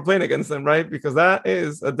the game we're playing against them, right? Because that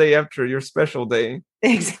is a day after your special day.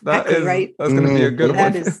 Exactly, right. That's going to be a good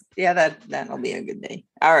one. That'll be a good day.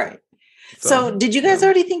 All right. So did you guys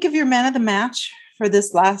already think of your man of the match for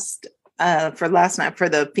this last night for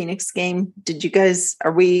the Phoenix game? Did you guys?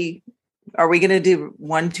 Are we going to do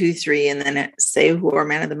 1, 2, 3 and then say who our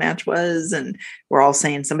man of the match was, and we're all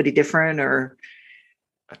saying somebody different? Or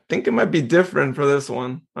I think it might be different for this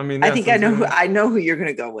one. I mean, I think I know who you're going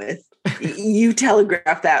to go with. You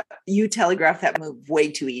telegraphed that move way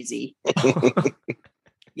too easy.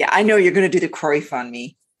 Yeah, I know you're going to do the Cruyff on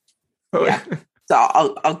me. Oh, yeah. So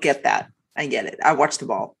I'll get that. I get it. I watched the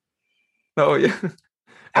ball. Oh yeah.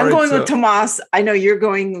 I'm going with Tomas. I know you're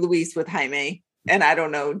going Luis with Jaime. And I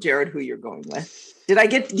don't know, Jared, who you're going with. Did I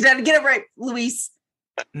get it right, Luis?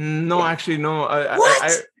 No, actually, no.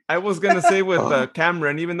 I was going to say with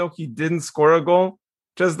Cameron, even though he didn't score a goal,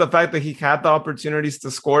 just the fact that he had the opportunities to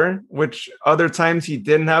score, which other times he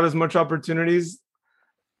didn't have as much opportunities,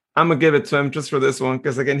 I'm going to give it to him just for this one.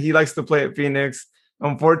 Because, again, he likes to play at Phoenix.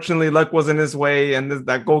 Unfortunately, luck wasn't his way. And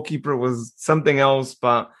that goalkeeper was something else.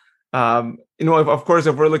 But of course,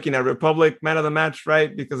 if we're looking at Republic man of the match,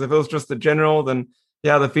 right? Because if it was just the general, then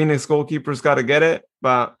the Phoenix goalkeeper's got to get it.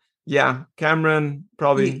 But yeah, Cameron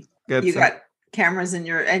probably gets it. You got Cameron's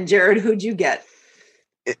and Jared, who'd you get?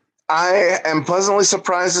 I am pleasantly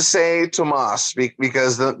surprised to say Tomas,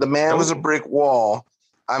 because the man was a brick wall.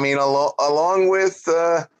 I mean, along with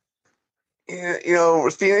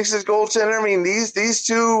Phoenix's goaltender. I mean, these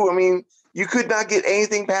two. I mean, you could not get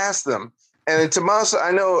anything past them. And Tomas, I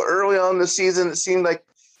know early on in the season, it seemed like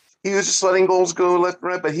he was just letting goals go left and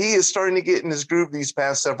right, but he is starting to get in his groove these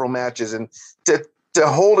past several matches. And to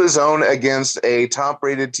hold his own against a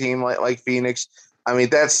top-rated team like Phoenix, I mean,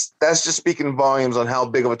 that's just speaking volumes on how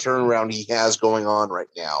big of a turnaround he has going on right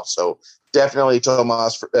now. So definitely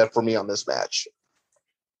Tomas for me on this match.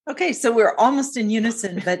 Okay, so we're almost in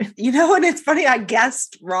unison, but and it's funny, I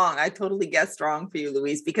guessed wrong. I totally guessed wrong for you,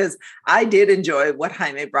 Luis, because I did enjoy what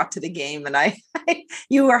Jaime brought to the game, and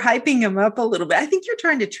you were hyping him up a little bit. I think you're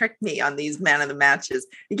trying to trick me on these man of the matches.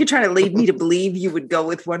 I think you're trying to lead me to believe you would go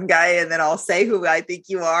with one guy, and then I'll say who I think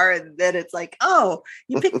you are, and then it's like, oh,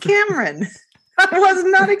 you picked Cameron. I was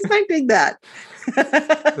not expecting that.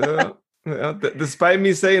 Despite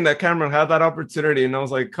me saying that Cameron had that opportunity, and I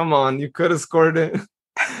was like, come on, you could have scored it.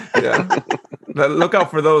 Yeah. Look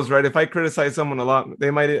out for those, right? If I criticize someone a lot,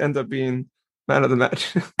 they might end up being man of the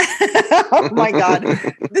match. Oh my God.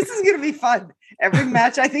 This is going to be fun. Every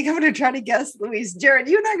match, I think I'm going to try to guess Luis. Jared,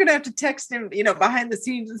 you and I are going to have to text him, behind the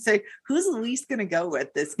scenes and say, who's Luis going to go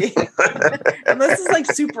with this game? Unless it's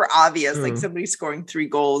like super obvious, like somebody scoring 3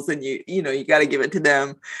 goals and you got to give it to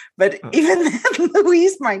them. But even then,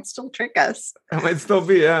 Luis might still trick us. I might still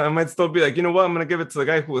be like, you know what? I'm going to give it to the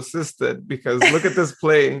guy who assisted because look at this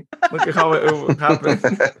play. Look at how it happened.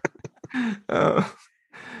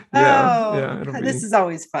 This is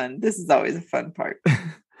always fun. This is always a fun part.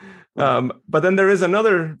 But then there is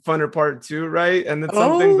another funner part too, right? And it's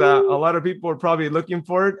something that a lot of people are probably looking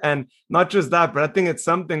for. And not just that, but I think it's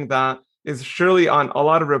something that is surely on a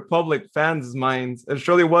lot of Republic fans' minds. It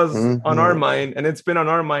surely was on our mind, and it's been on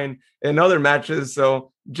our mind in other matches.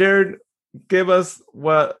 So, Jared, give us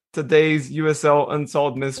what today's USL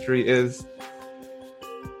Unsolved Mystery is.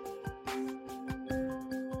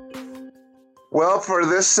 Well, for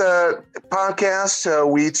this podcast,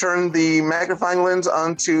 we turned the magnifying lens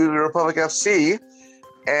onto the Republic FC.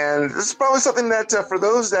 And this is probably something that for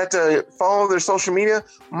those that follow their social media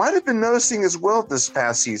might have been noticing as well this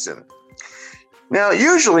past season. Now,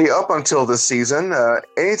 usually up until this season,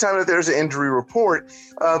 anytime that there's an injury report,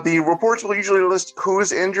 the reports will usually list who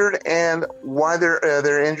is injured and why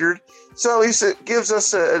they're injured. So at least it gives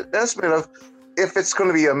us an estimate of if it's going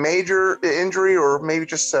to be a major injury or maybe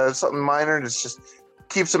just something minor and it just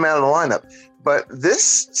keeps them out of the lineup. But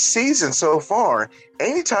this season so far,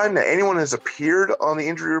 anytime that anyone has appeared on the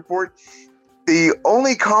injury report, the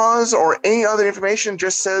only cause or any other information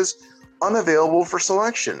just says unavailable for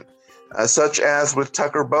selection. Such as with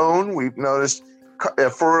Tucker Bone, we've noticed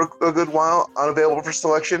for a good while unavailable for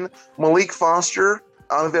selection. Malik Foster,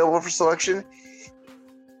 unavailable for selection.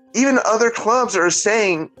 Even other clubs are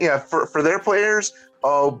saying, for their players,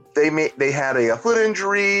 they had a foot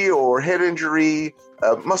injury or head injury,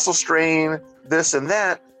 muscle strain, this and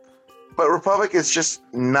that. But Republic is just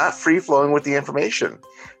not free-flowing with the information.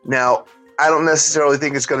 Now, I don't necessarily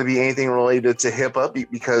think it's going to be anything related to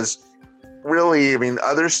HIPAA because really, I mean,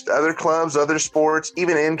 other clubs, other sports,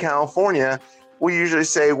 even in California, will usually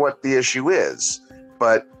say what the issue is.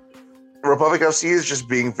 But Republic FC is just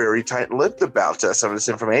being very tight-lipped about some of this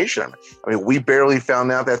information. I mean, we barely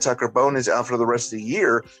found out that Tucker Bone is out for the rest of the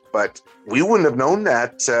year, but we wouldn't have known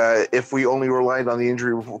that if we only relied on the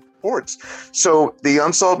injury reports. So the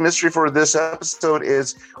unsolved mystery for this episode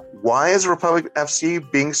is, why is Republic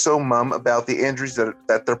FC being so mum about the injuries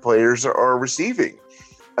that their players are receiving?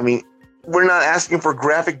 I mean, we're not asking for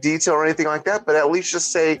graphic detail or anything like that, but at least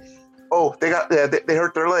just say, they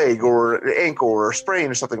hurt their leg or ankle or sprain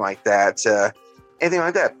or something like that, anything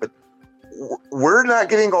like that. But we're not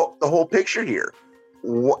getting the whole picture here.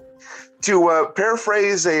 To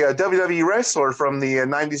paraphrase a WWE wrestler from the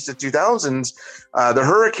 90s to 2000s, the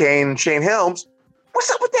Hurricane, Shane Helms,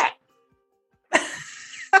 what's up with that?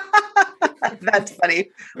 That's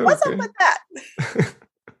funny. What's up with that?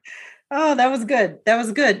 Oh, that was good. That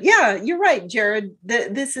was good. Yeah, you're right, Jared.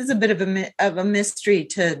 This is a bit of a mystery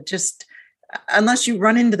to just, unless you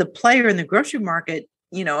run into the player in the grocery market,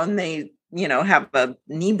 and they, have a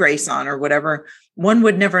knee brace on or whatever, one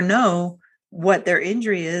would never know what their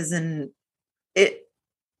injury is. And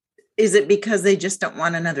is it because they just don't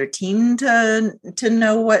want another team to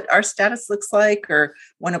know what our status looks like or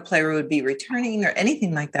when a player would be returning or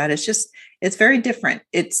anything like that? It's very different.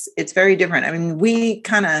 It's very different.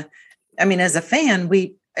 I mean, as a fan,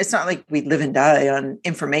 it's not like we live and die on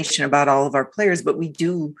information about all of our players, but we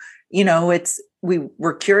do,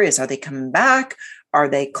 we're curious. Are they coming back? Are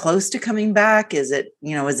they close to coming back? Is it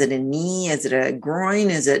a knee? Is it a groin?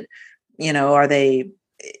 Is it,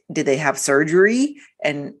 did they have surgery?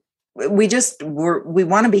 And we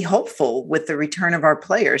want to be hopeful with the return of our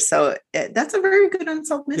players. So that's a very good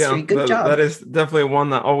unsolved mystery. Yeah, good job. That is definitely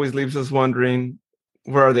one that always leaves us wondering,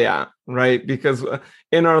 where are they at, right? Because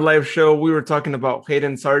in our live show, we were talking about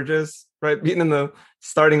Hayden Sargis, right, being in the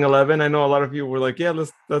starting 11. I know a lot of you were like, yeah,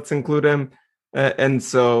 let's include him. And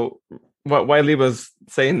so why leave us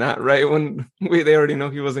saying that, right? When they already know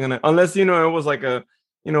he wasn't going to, unless, it was like a,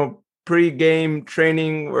 pre-game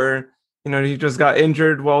training where, he just got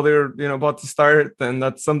injured while they were, about to start, then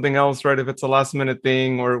that's something else, right? If it's a last minute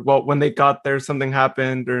thing or, when they got there, something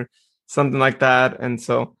happened or something like that. And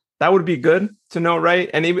so that would be good to know, right?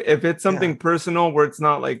 And even if it's something personal where it's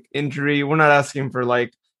not like injury, we're not asking for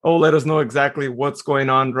like, let us know exactly what's going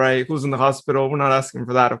on, right? Who's in the hospital? We're not asking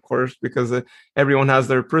for that, of course, because everyone has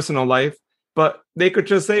their personal life. but they could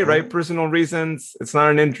just say, right, personal reasons. It's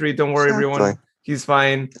not an injury. Don't worry, everyone. He's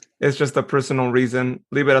fine. It's just a personal reason.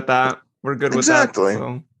 Leave it at that. We're good with that.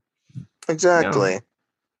 So, exactly. Yeah.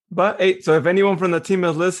 But hey, so if anyone from the team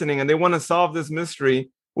is listening and they want to solve this mystery,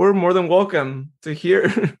 we're more than welcome to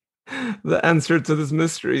hear the answer to this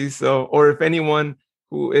mystery. So, or if anyone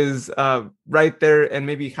who is right there and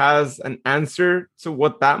maybe has an answer to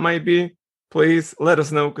what that might be, please let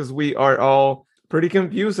us know, because we are all pretty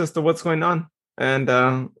confused as to what's going on. And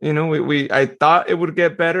I thought it would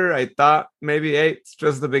get better. I thought maybe, hey, it's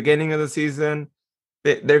just the beginning of the season.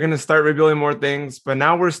 They're going to start revealing more things, but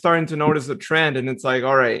now we're starting to notice a trend, and it's like,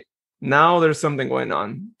 all right, now there's something going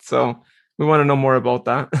on. So we want to know more about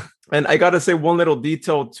that. And I got to say one little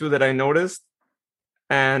detail too that I noticed.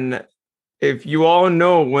 And if you all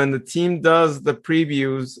know, when the team does the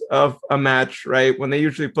previews of a match, right, when they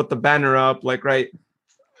usually put the banner up, like, right,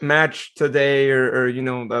 match today, or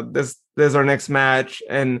this is our next match,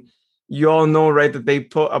 and you all know, right, that they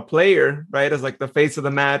put a player, right, as like the face of the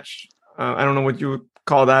match. I don't know what you would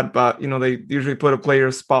call that, but they usually put a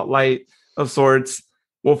player spotlight of sorts.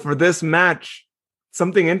 Well, for this match,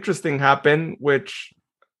 something interesting happened, which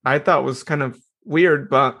I thought was kind of weird,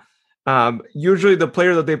 but usually the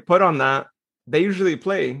player that they put on that, they usually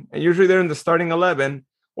play, and usually they're in the starting 11,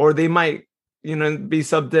 or they might be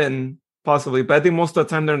subbed in possibly, but I think most of the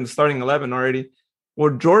time they're in the starting 11 already.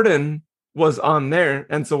 Well, Jordan was on there,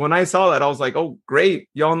 and so when I saw that, I was like, oh, great,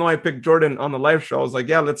 y'all know I picked Jordan on the live show. I was like,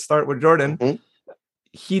 yeah, let's start with Jordan.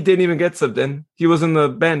 He didn't even get subbed in. He was in the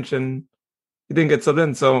bench and he didn't get subbed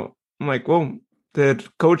in. So I'm like, whoa, did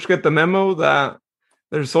coach get the memo that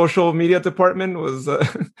their social media department was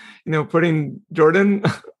putting Jordan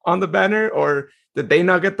on the banner, or did they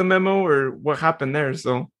not get the memo, or what happened there?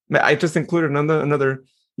 So I just included another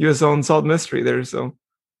USL Unsolved mystery there. So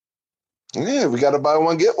yeah, we got to buy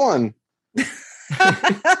one, get one.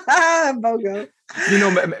 BOGO.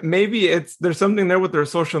 Maybe there's something there with their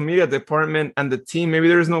social media department and the team. Maybe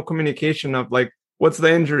there's no communication of like, what's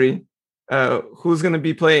the injury, who's going to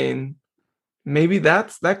be playing. Maybe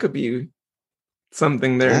that could be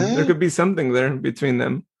something there. Yeah. There could be something there between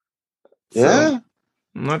them. So, yeah,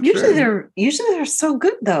 I'm not sure. They're so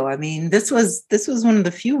good though. I mean, this was one of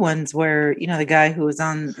the few ones where the guy who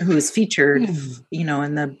was featured, in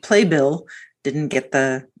the playbill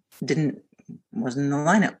wasn't in the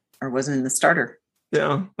lineup or wasn't in the starter.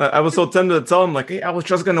 Yeah, I was so tempted to tell him, like, hey, I was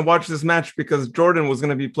just going to watch this match because Jordan was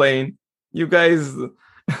going to be playing. You guys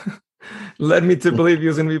led me to believe he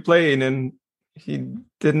was going to be playing, and he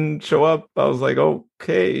didn't show up. I was like,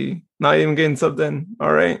 okay, not even getting subbed in.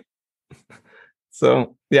 All right.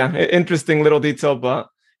 So, yeah, interesting little detail, but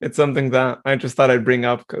it's something that I just thought I'd bring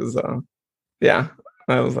up because, I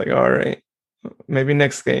was like, all right, maybe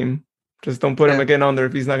next game. Just don't put him again on there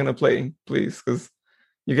if he's not going to play, please, because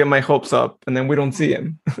you get my hopes up and then we don't see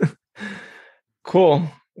him. Cool.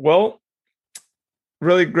 Well,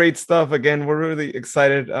 really great stuff. Again, we're really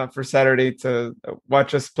excited for Saturday to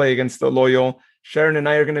watch us play against the Loyal. Sharon and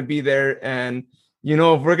I are going to be there. And,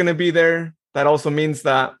 if we're going to be there, that also means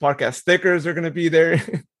that podcast stickers are going to be there.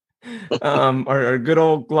 Our good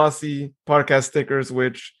old glossy podcast stickers,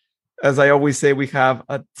 which, as I always say, we have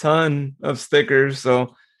a ton of stickers.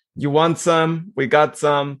 So you want some, we got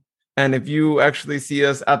some. And if you actually see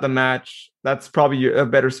us at the match, that's probably a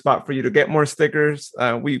better spot for you to get more stickers.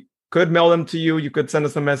 We could mail them to you. You could send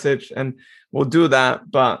us a message and we'll do that.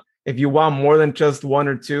 But if you want more than just one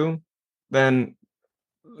or two, then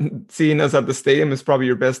seeing us at the stadium is probably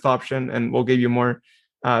your best option, and we'll give you more.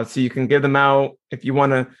 So you can give them out. If you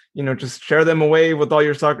want to, just share them away with all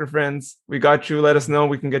your soccer friends, we got you. Let us know.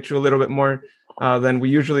 We can get you a little bit more than we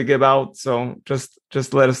usually give out. So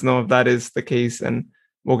just let us know if that is the case, and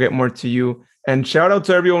we'll get more to you. And shout out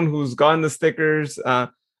to everyone who's gotten the stickers.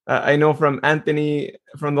 I know from Anthony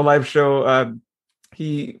from the live show,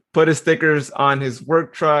 he put his stickers on his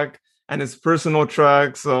work truck and his personal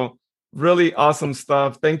truck. So really awesome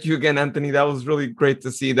stuff. Thank you again, Anthony. That was really great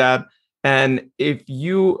to see that. And if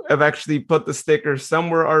you have actually put the sticker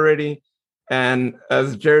somewhere already, and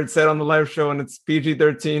as Jared said on the live show, and it's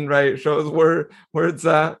PG-13, right? Shows where it's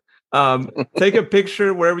at. Take a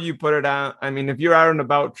picture wherever you put it at. I mean, if you're out and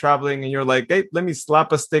about traveling and you're like, hey, let me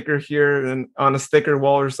slap a sticker here and on a sticker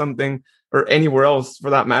wall or something, or anywhere else for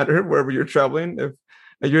that matter, wherever you're traveling, if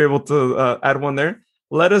you're able to add one there,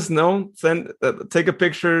 let us know. Take a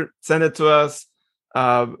picture, send it to us,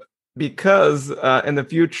 because in the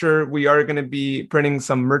future we are going to be printing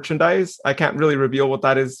some merchandise. I can't really reveal what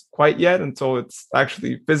that is quite yet until it's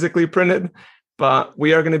actually physically printed, but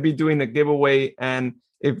we are going to be doing a giveaway. And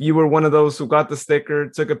if you were one of those who got the sticker,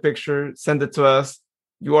 took a picture, send it to us,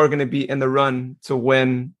 you are going to be in the run to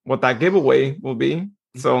win what that giveaway will be.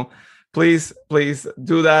 So please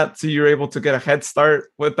do that so you're able to get a head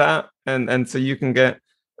start with that, and so you can get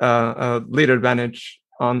a leader advantage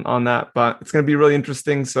on that. But it's going to be really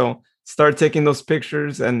interesting. So start taking those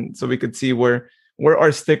pictures, and so we could see where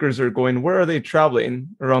our stickers are going. Where are they traveling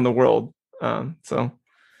around the world?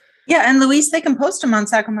 Yeah, and Luis, they can post them on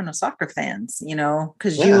Sacramento Soccer Fans,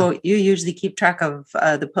 because you usually keep track of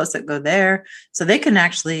the posts that go there, so they can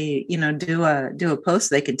actually, do a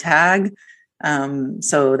post. They can tag,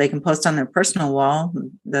 so they can post on their personal wall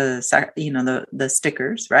the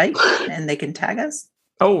stickers, right? And they can tag us.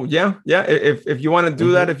 Oh yeah. If you want to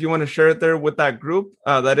do that, if you want to share it there with that group,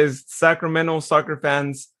 that is Sacramento Soccer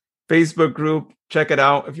Fans Facebook group. Check it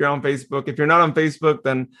out if you're on Facebook. If you're not on Facebook,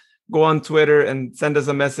 then go on Twitter and send us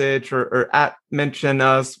a message or mention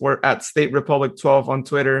us. We're at State Republic 12 on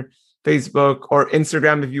Twitter, Facebook, or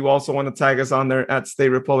Instagram. If you also want to tag us on there at State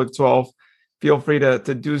Republic 12, feel free to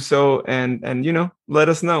do so, and let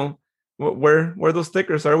us know where those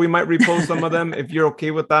stickers are. We might repost some of them if you're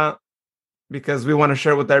okay with that, because we want to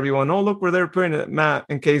share with everyone. Oh, look where they're putting it, Matt,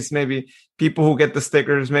 in case maybe people who get the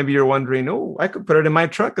stickers, maybe you're wondering, oh, I could put it in my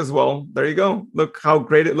truck as well. There you go. Look how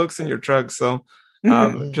great it looks in your truck. So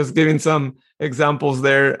just giving some examples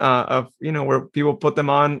there of, where people put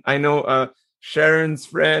them on. I know Sharon's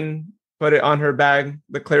friend put it on her bag,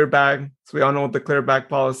 the clear bag. So we all know the clear bag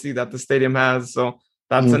policy that the stadium has. So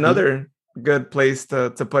that's another good place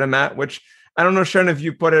to put them at, which I don't know, Sharon, if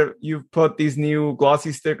you put these new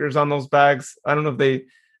glossy stickers on those bags. I don't know if they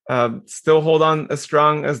still hold on as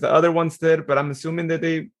strong as the other ones did, but I'm assuming that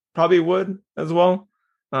they probably would as well.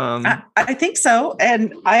 I think so.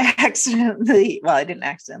 And I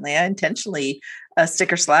intentionally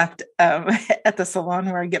sticker slapped at the salon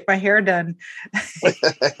where I get my hair done. But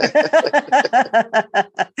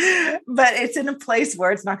it's in a place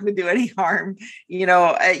where it's not going to do any harm. You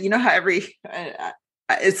know how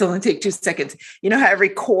it's only take 2 seconds. You know how every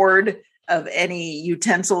cord of any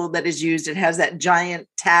utensil that is used, it has that giant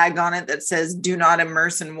tag on it that says "Do not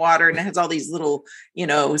immerse in water," and it has all these little,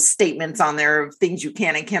 statements on there of things you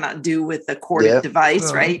can and cannot do with the corded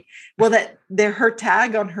device, right? Well, her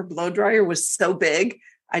tag on her blow dryer was so big,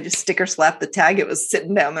 I just sticker slapped the tag. It was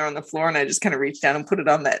sitting down there on the floor, and I just kind of reached down and put it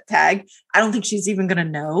on that tag. I don't think she's even going to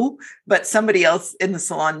know, but somebody else in the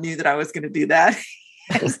salon knew that I was going to do that.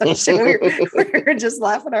 So we were just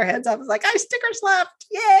laughing our heads off. I was like, I sticker slapped,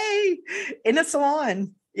 yay, in a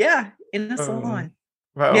salon. Yeah, in a salon.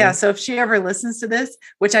 Wow. Yeah, so if she ever listens to this,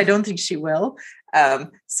 which I don't think she will,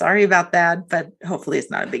 sorry about that, but hopefully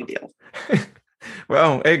it's not a big deal.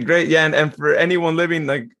 Well, hey, great. Yeah, and for anyone living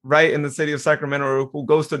like right in the city of Sacramento or who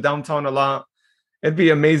goes to downtown a lot, it'd be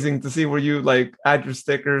amazing to see where you like add your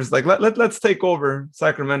stickers. Like let's take over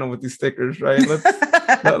Sacramento with these stickers, right? Let's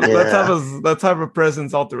have a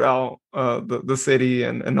presence all throughout the city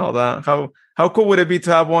and all that. How cool would it be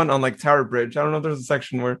to have one on like Tower Bridge? I don't know if there's a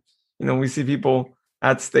section where we see people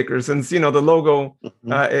add stickers, and the logo.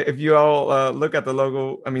 If you all look at the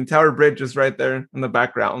logo, I mean Tower Bridge is right there in the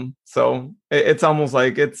background, so it's almost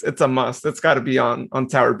like it's a must. It's got to be on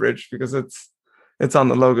Tower Bridge because it's on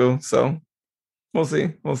the logo. So we'll see.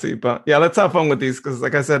 But yeah, let's have fun with these because,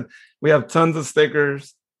 like I said, we have tons of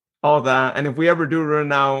stickers, all that. And if we ever do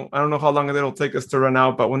run out, I don't know how long it'll take us to run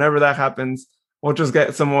out, but whenever that happens, we'll just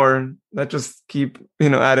get some more. Let's just keep,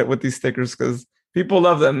 at it with these stickers because people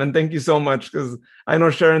love them. And thank you so much because I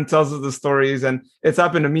know Sharon tells us the stories, and it's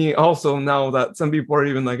happened to me also now that some people are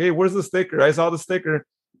even like, hey, where's the sticker? I saw the sticker.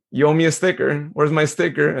 You owe me a sticker. Where's my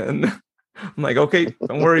sticker? And I'm like, okay,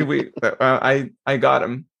 don't worry. I got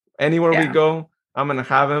him. Anywhere we go, I'm going to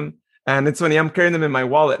have him. And it's funny, I'm carrying them in my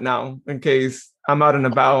wallet now in case I'm out and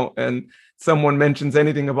about and someone mentions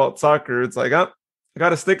anything about soccer. It's like, I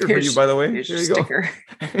got a sticker for you, by the way. Here you go.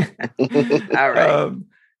 All right.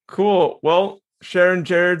 Cool. Well, Sharon,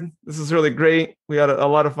 Jared, this is really great. We had a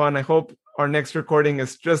lot of fun. I hope our next recording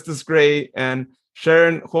is just as great. And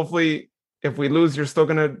Sharon, hopefully, if we lose, you're still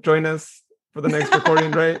going to join us for the next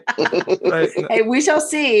recording, right? Right? Hey, we shall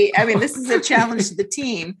see. I mean, this is a challenge to the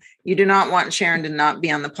team. You do not want Sharon to not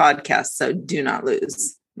be on the podcast, so do not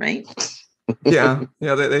lose, right? Yeah,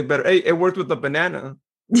 they better. Hey, it worked with the banana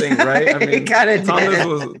thing, right? I mean,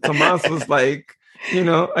 Tomas was like,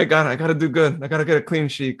 I gotta do good. I gotta get a clean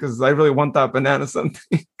sheet because I really want that banana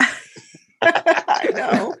something. I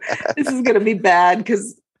know this is gonna be bad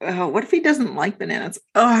because what if he doesn't like bananas?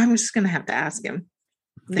 Oh, I'm just gonna have to ask him.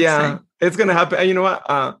 Time. It's gonna happen. And you know what?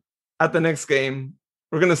 At the next game,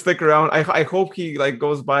 we're gonna stick around. I hope he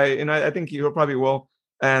goes by, and I think he probably will.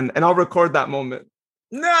 And I'll record that moment.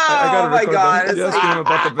 No, I gotta record asking him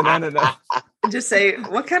about the banana now. Just say,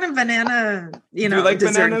 what kind of banana, you like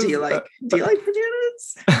dessert bananas? do you like? Do you like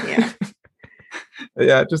bananas? Yeah.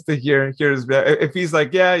 Yeah, just to hear his, if he's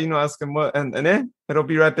like, yeah, ask him what, and it'll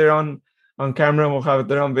be right there on camera. We'll have it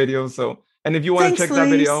there on video. So, and if you want to check that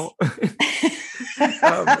video,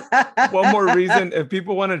 one more reason, if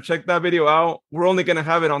people want to check that video out, we're only going to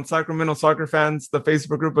have it on Sacramento Soccer Fans, the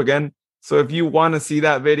Facebook group again. So if you want to see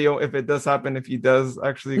that video, if it does happen, if he does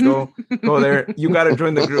actually go there, you got to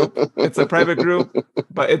join the group. It's a private group,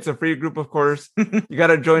 but it's a free group, of course. You got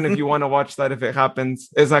to join if you want to watch that. If it happens,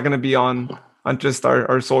 it's not going to be on just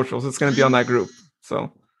our socials. It's going to be on that group.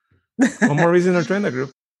 So one more reason to join the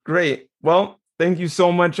group. Great. Well, thank you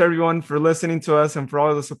so much, everyone, for listening to us and for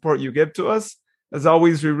all the support you give to us. As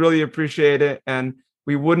always, we really appreciate it. And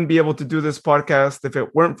we wouldn't be able to do this podcast if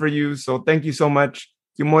it weren't for you. So thank you so much.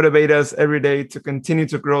 You motivate us every day to continue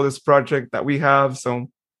to grow this project that we have.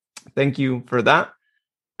 So thank you for that.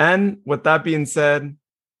 And with that being said,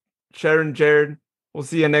 Sharon, Jared, we'll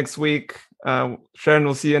see you next week. Sharon,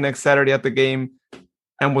 we'll see you next Saturday at the game.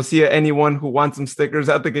 And we'll see anyone who wants some stickers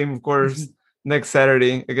at the game, of course, next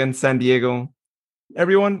Saturday against San Diego.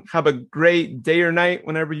 Everyone, have a great day or night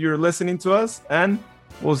whenever you're listening to us. And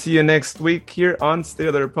we'll see you next week here on State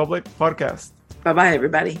of the Republic podcast. Bye-bye,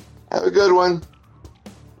 everybody. Have a good one.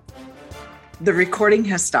 The recording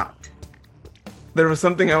has stopped. There was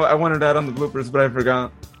something I wanted to add on the bloopers, but I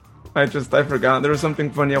forgot. I forgot. There was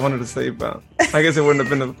something funny I wanted to say, but I guess it wouldn't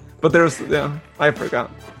have been. But I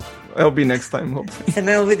forgot. It'll be next time, hopefully. Se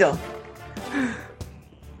me olvidó.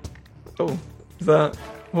 Oh,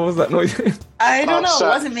 what was that noise? I don't know. It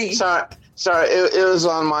wasn't me. Sorry. It was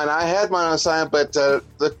on mine. I had mine on silent, but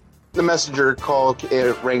the messenger call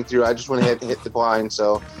rang through. I just went ahead and hit decline,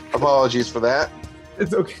 so apologies for that.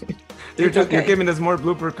 It's okay. You're giving us more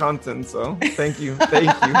blooper content, so thank you.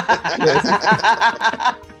 Yes.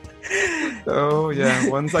 So yeah,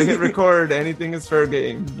 once I hit record, anything is fair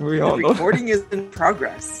game. We all know. Recording is in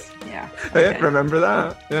progress. Yeah. Okay. Remember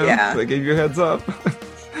that? Yeah. They gave you a heads up.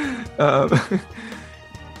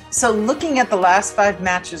 So looking at the last 5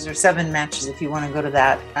 matches or 7 matches, if you want to go to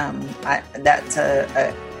that,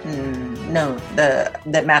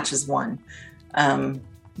 that match is won.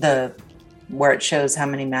 Where it shows how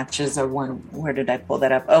many matches are won. Where did I pull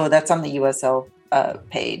that up? Oh, that's on the USL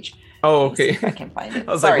page. Oh, okay. I can find it.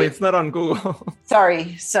 I was like, wait, it's not on Google.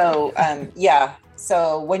 Sorry. So, yeah.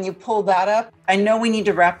 So when you pull that up, I know we need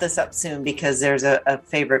to wrap this up soon because there's a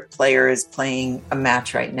favorite player is playing a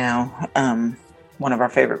match right now. One of our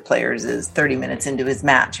favorite players is 30 minutes into his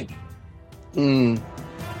match. So,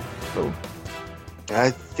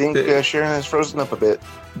 I think Sharon has frozen up a bit.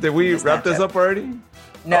 Did we wrap this up already?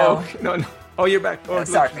 No. Oh, okay. No. Oh, you're back. Oh,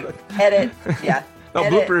 sorry. Edit. Yeah. No,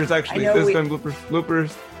 Edit. bloopers, actually. This time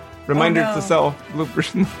bloopers. Reminder to self.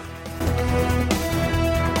 Bloopers.